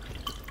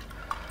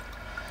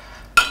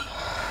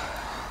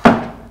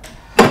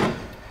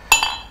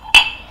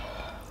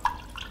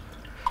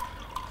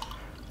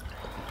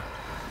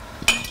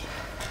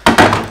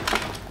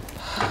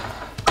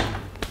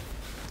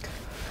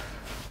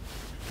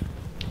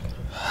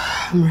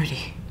 I'm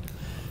ready.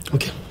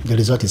 Okay, the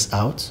result is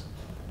out,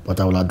 but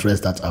I will address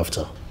that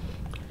after.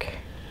 Okay.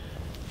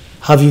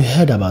 Have you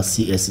heard about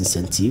CS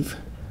incentive?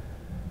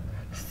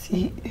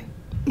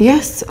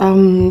 Yes,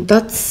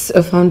 that's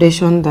a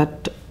foundation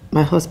that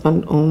my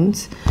husband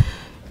owns.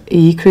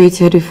 He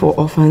created it for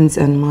orphans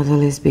and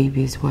motherless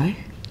babies. Why?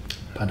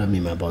 Pardon me,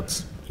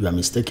 but you are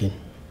mistaken.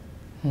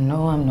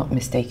 No, I'm not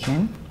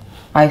mistaken.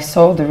 I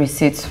saw the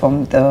receipts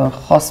from the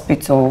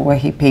hospital where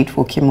he paid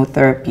for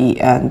chemotherapy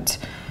and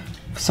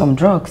some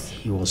drugs.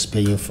 He was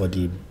paying for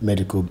the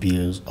medical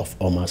bills of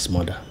Omar's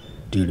mother.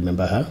 Do you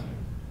remember her?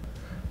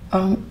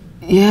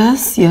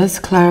 Yes,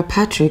 Clara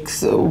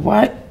Patrick's.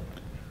 Why?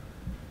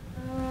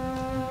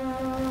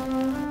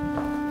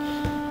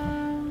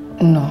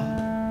 No.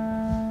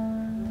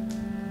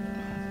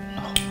 No,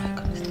 my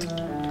goodness.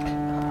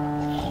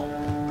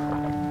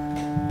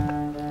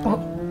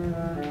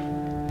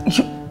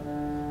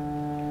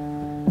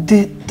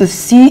 The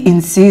C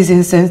in C's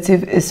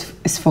incentive is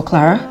for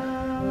Clara?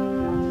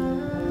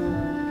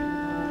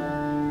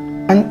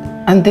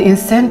 And the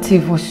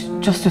incentive was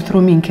just to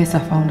throw me in case I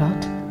found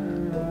out?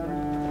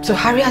 So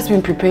Harry has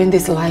been preparing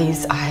these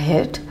lies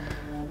ahead?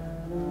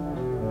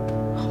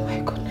 Oh my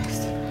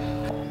goodness.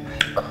 Oh my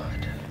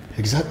God.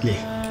 Exactly.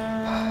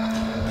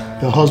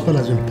 Your husband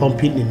has been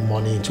pumping in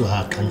money into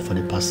her account for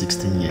the past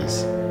 16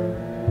 years.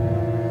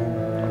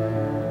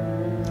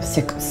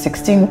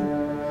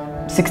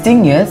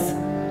 16 years?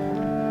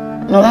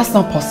 No, that's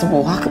not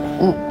possible.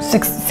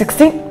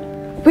 16?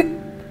 We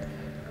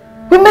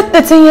met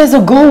 13 years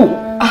ago.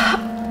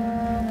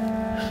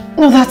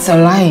 No, that's a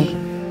lie.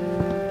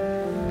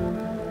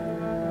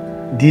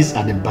 These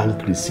are the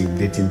bank receipts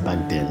dating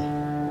back then.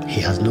 He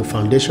has no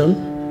foundation,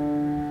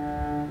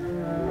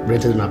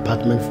 rented an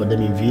apartment for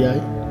them in VI,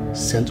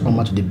 sent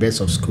Oma to the best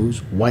of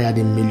schools, wired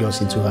in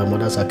millions into her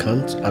mother's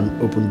account, and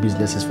opened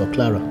businesses for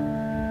Clara.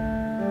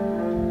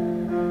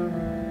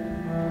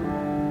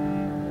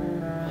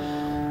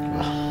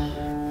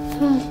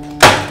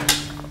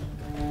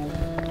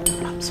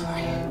 I'm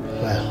sorry.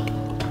 Well,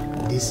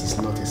 this is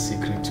not a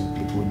secret to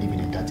people living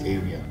in that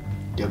area.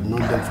 They've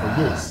known them for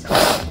years.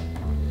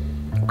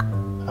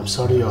 I'm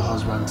sorry your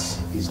husband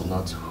is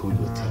not who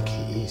you think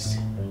he is.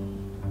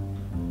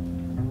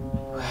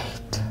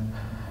 Wait.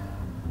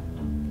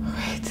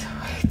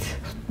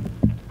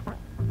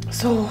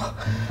 So,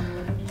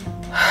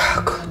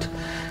 God.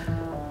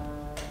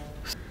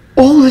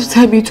 All the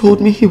time he told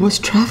me he was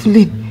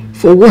traveling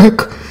for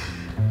work.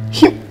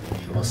 He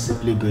was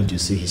simply going to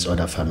see his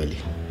other family.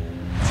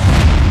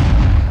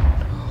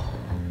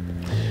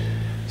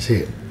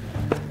 See,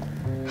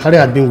 Harry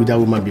had been with that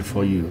woman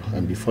before you,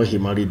 and before he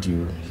married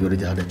you, he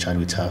already had a child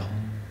with her.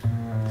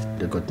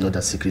 They got not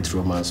a secret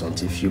romance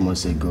until a few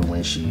months ago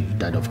when she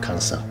died of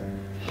cancer.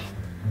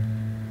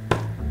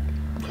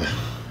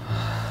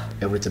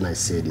 Everything I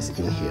said is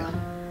in here.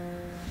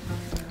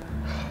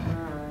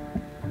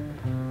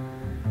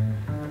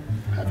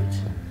 Have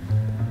it.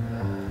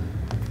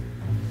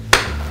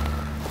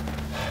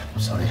 I'm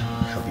sorry,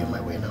 I'll be on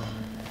my way now.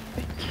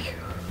 Thank you.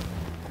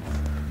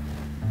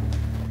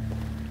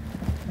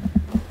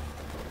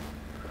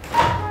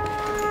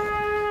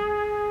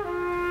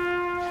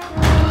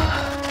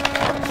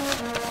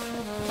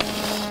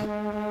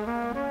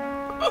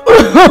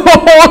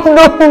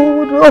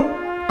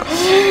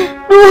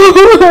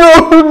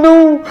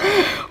 No.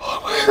 Oh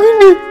my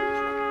goodness.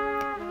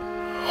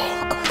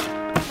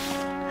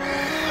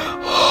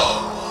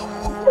 Oh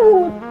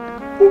God.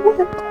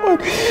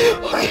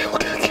 Oh my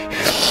God. Okay.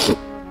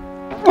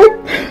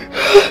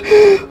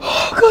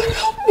 Oh God,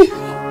 help me.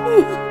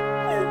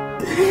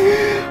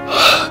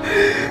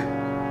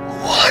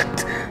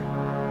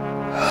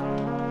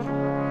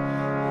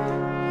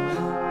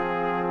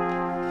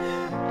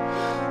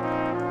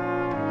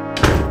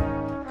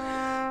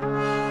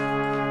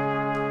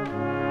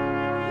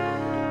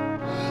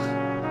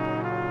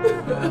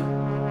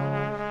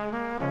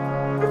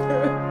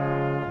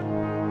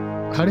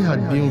 Harry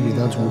had been with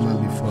that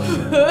woman before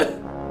you.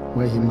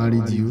 When he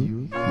married you,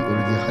 he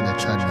already had a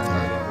child with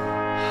her.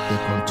 They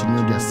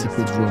continued their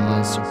secret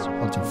romance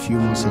until a few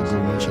months ago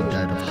when she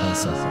died of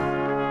cancer.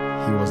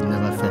 He was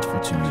never faithful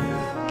to you.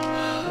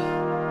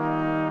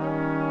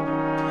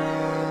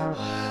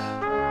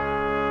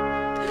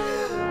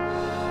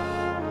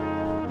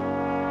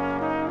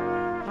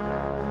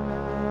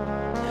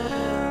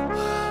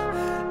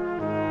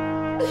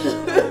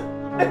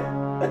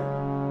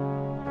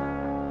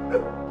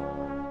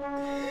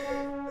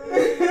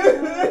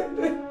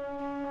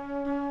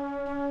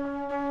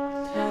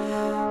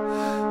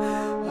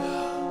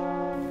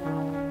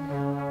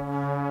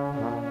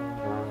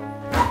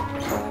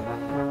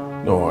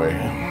 Don't worry.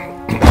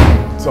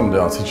 Someday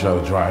I'll teach you how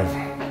to drive.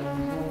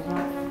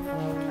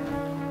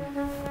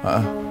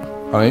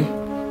 Honey?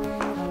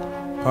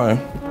 Hi.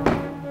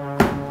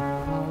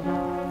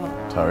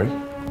 Terry?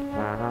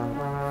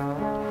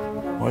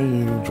 Why are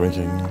you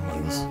drinking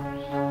like this?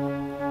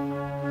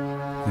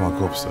 Come on,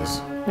 go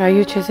upstairs. Are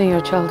you chasing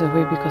your child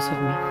away because of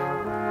me?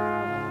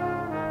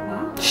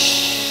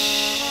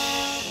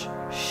 Shh.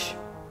 Shh.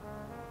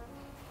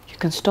 You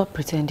can stop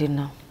pretending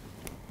now.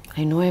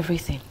 I know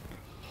everything.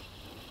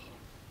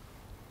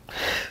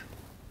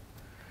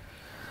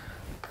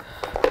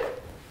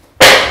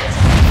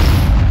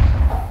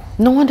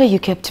 No wonder you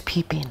kept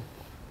peeping.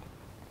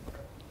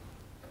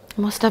 It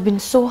must have been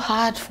so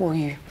hard for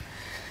you.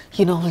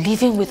 You know,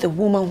 living with a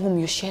woman whom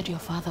you shared your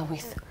father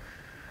with.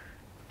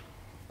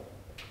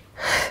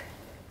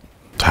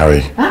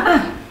 Terry.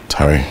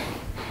 Terry.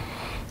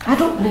 I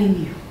don't blame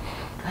you.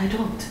 I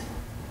don't.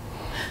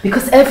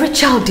 Because every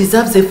child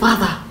deserves a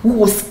father who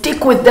will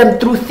stick with them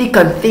through thick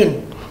and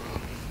thin.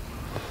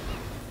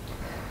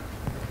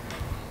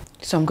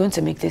 So I'm going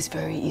to make this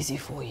very easy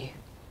for you.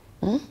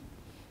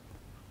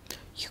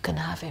 You can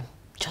have him,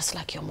 just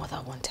like your mother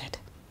wanted.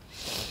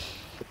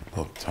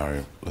 Look,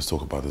 Terry, let's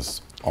talk about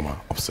this on my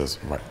upstairs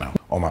right now.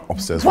 On my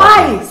upstairs Why?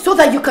 right now. So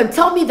that you can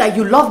tell me that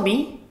you love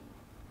me?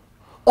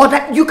 Or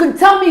that you can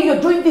tell me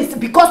you're doing this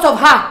because of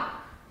her?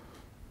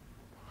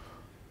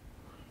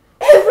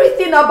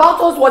 Everything about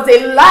us was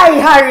a lie,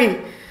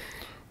 Harry.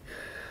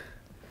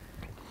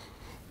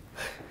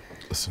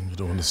 Listen, you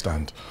don't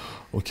understand.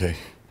 Okay.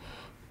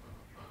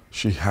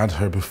 She had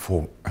her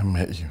before I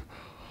met you.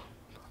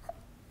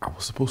 I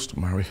was supposed to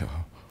marry her.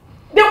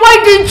 Then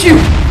why didn't you?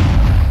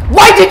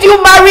 Why did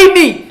you marry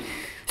me?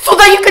 So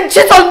that you can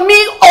cheat on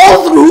me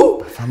all through?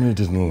 My family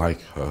didn't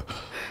like her,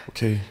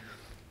 okay?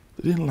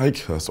 They didn't like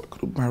her, so I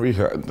couldn't marry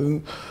her. And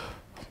then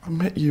I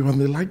met you and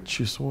they liked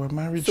you, so I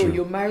married you. So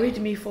you married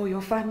me for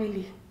your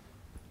family.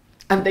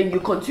 And then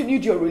you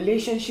continued your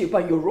relationship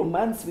and your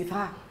romance with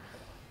her.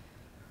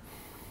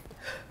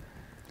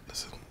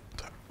 Listen,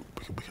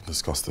 we can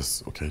discuss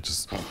this, okay?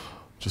 Just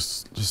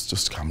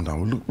calm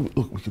down.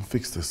 Look, we can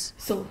fix this.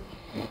 So,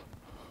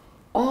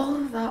 all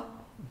that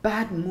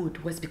bad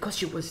mood was because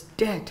she was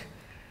dead.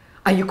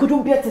 And you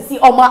couldn't bear to see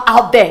Oma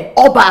out there,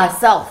 all by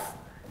herself.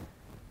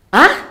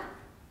 Huh?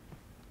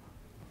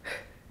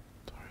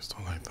 It's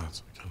not like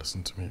that. Okay,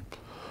 listen to me.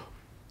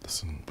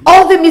 Listen.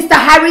 All the Mr.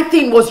 Harry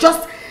thing was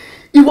just,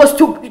 it was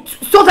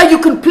so that you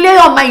could play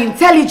on my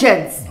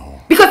intelligence. No.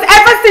 Because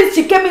ever since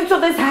she came into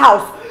this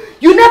house,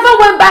 you never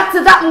went back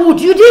to that mood.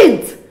 You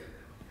didn't.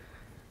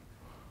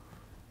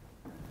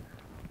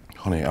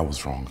 Honey, I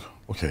was wrong,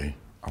 okay?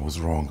 I was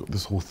wrong.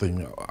 This whole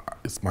thing,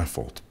 it's my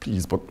fault.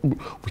 Please, but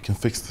we can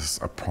fix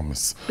this, I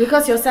promise.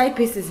 Because your side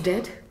piece is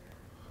dead?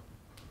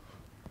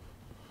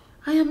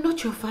 I am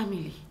not your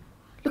family.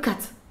 Look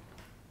at,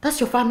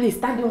 that's your family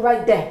standing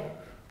right there.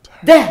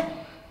 There.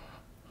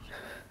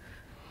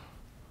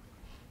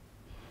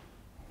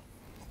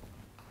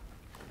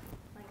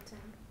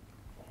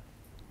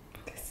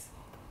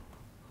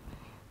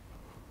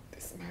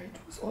 This marriage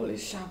was all a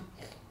sham.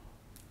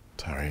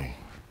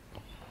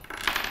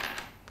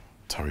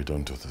 Terry,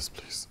 don't do this,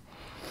 please.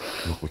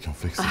 Look, we can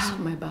fix this. I have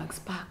my bags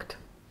packed.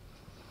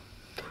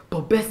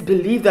 But best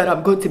believe that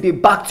I'm going to be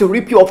back to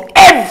rip you of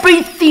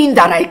everything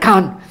that I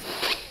can.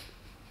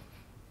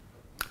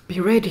 Be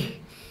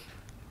ready.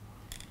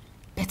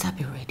 Better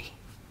be ready.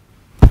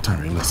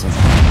 Terry, listen.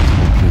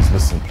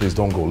 Please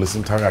don't go.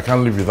 Listen, Terry, I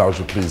can't live without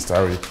you, please,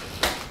 Terry.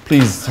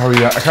 Please,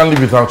 Terry, I can't live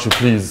without you,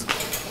 please.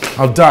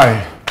 I'll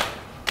die.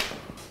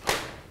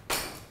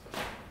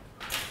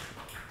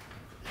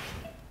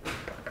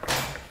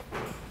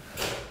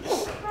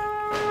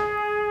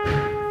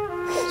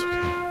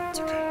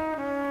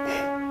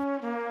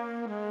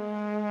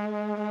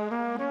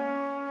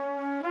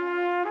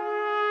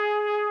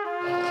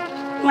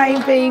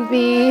 My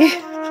baby.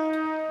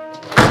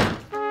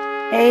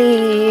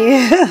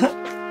 Hey.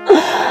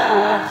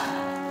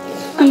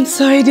 I'm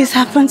sorry this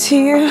happened to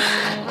you.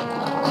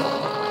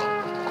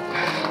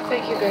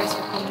 Thank you guys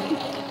for coming.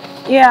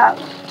 Yeah.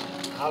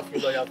 I have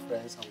few loyal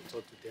friends and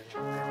we'll talk to them and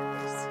try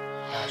the best.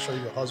 I'm sure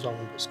your husband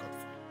won't go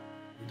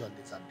scot-free. You don't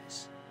deserve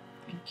this.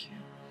 Thank you.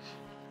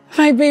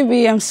 My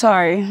baby, I'm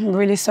sorry. I'm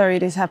really sorry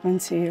this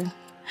happened to you.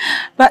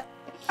 But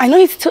I know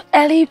it's too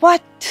early,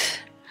 but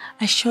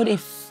I showed a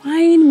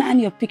fine man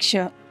your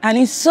picture and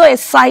he's so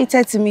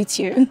excited to meet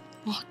you.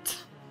 What?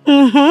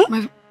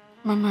 Mm-hmm.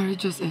 My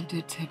marriage just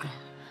ended, Tega.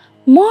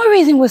 More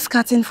reason we're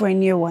scouting for a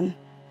new one.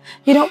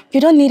 You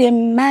don't need a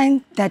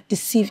man that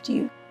deceived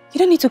you. You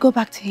don't need to go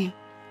back to him.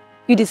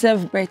 You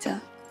deserve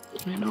better.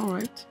 I know,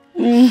 right?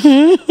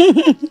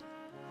 Mm-hmm.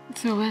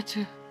 So where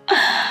to?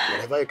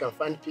 Wherever you can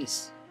find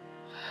peace.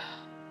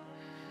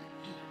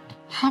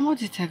 How much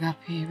did Tega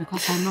pay?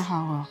 Because I know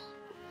how well.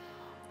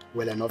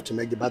 Well enough to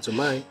make the battle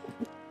mine.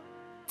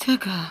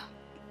 Tega.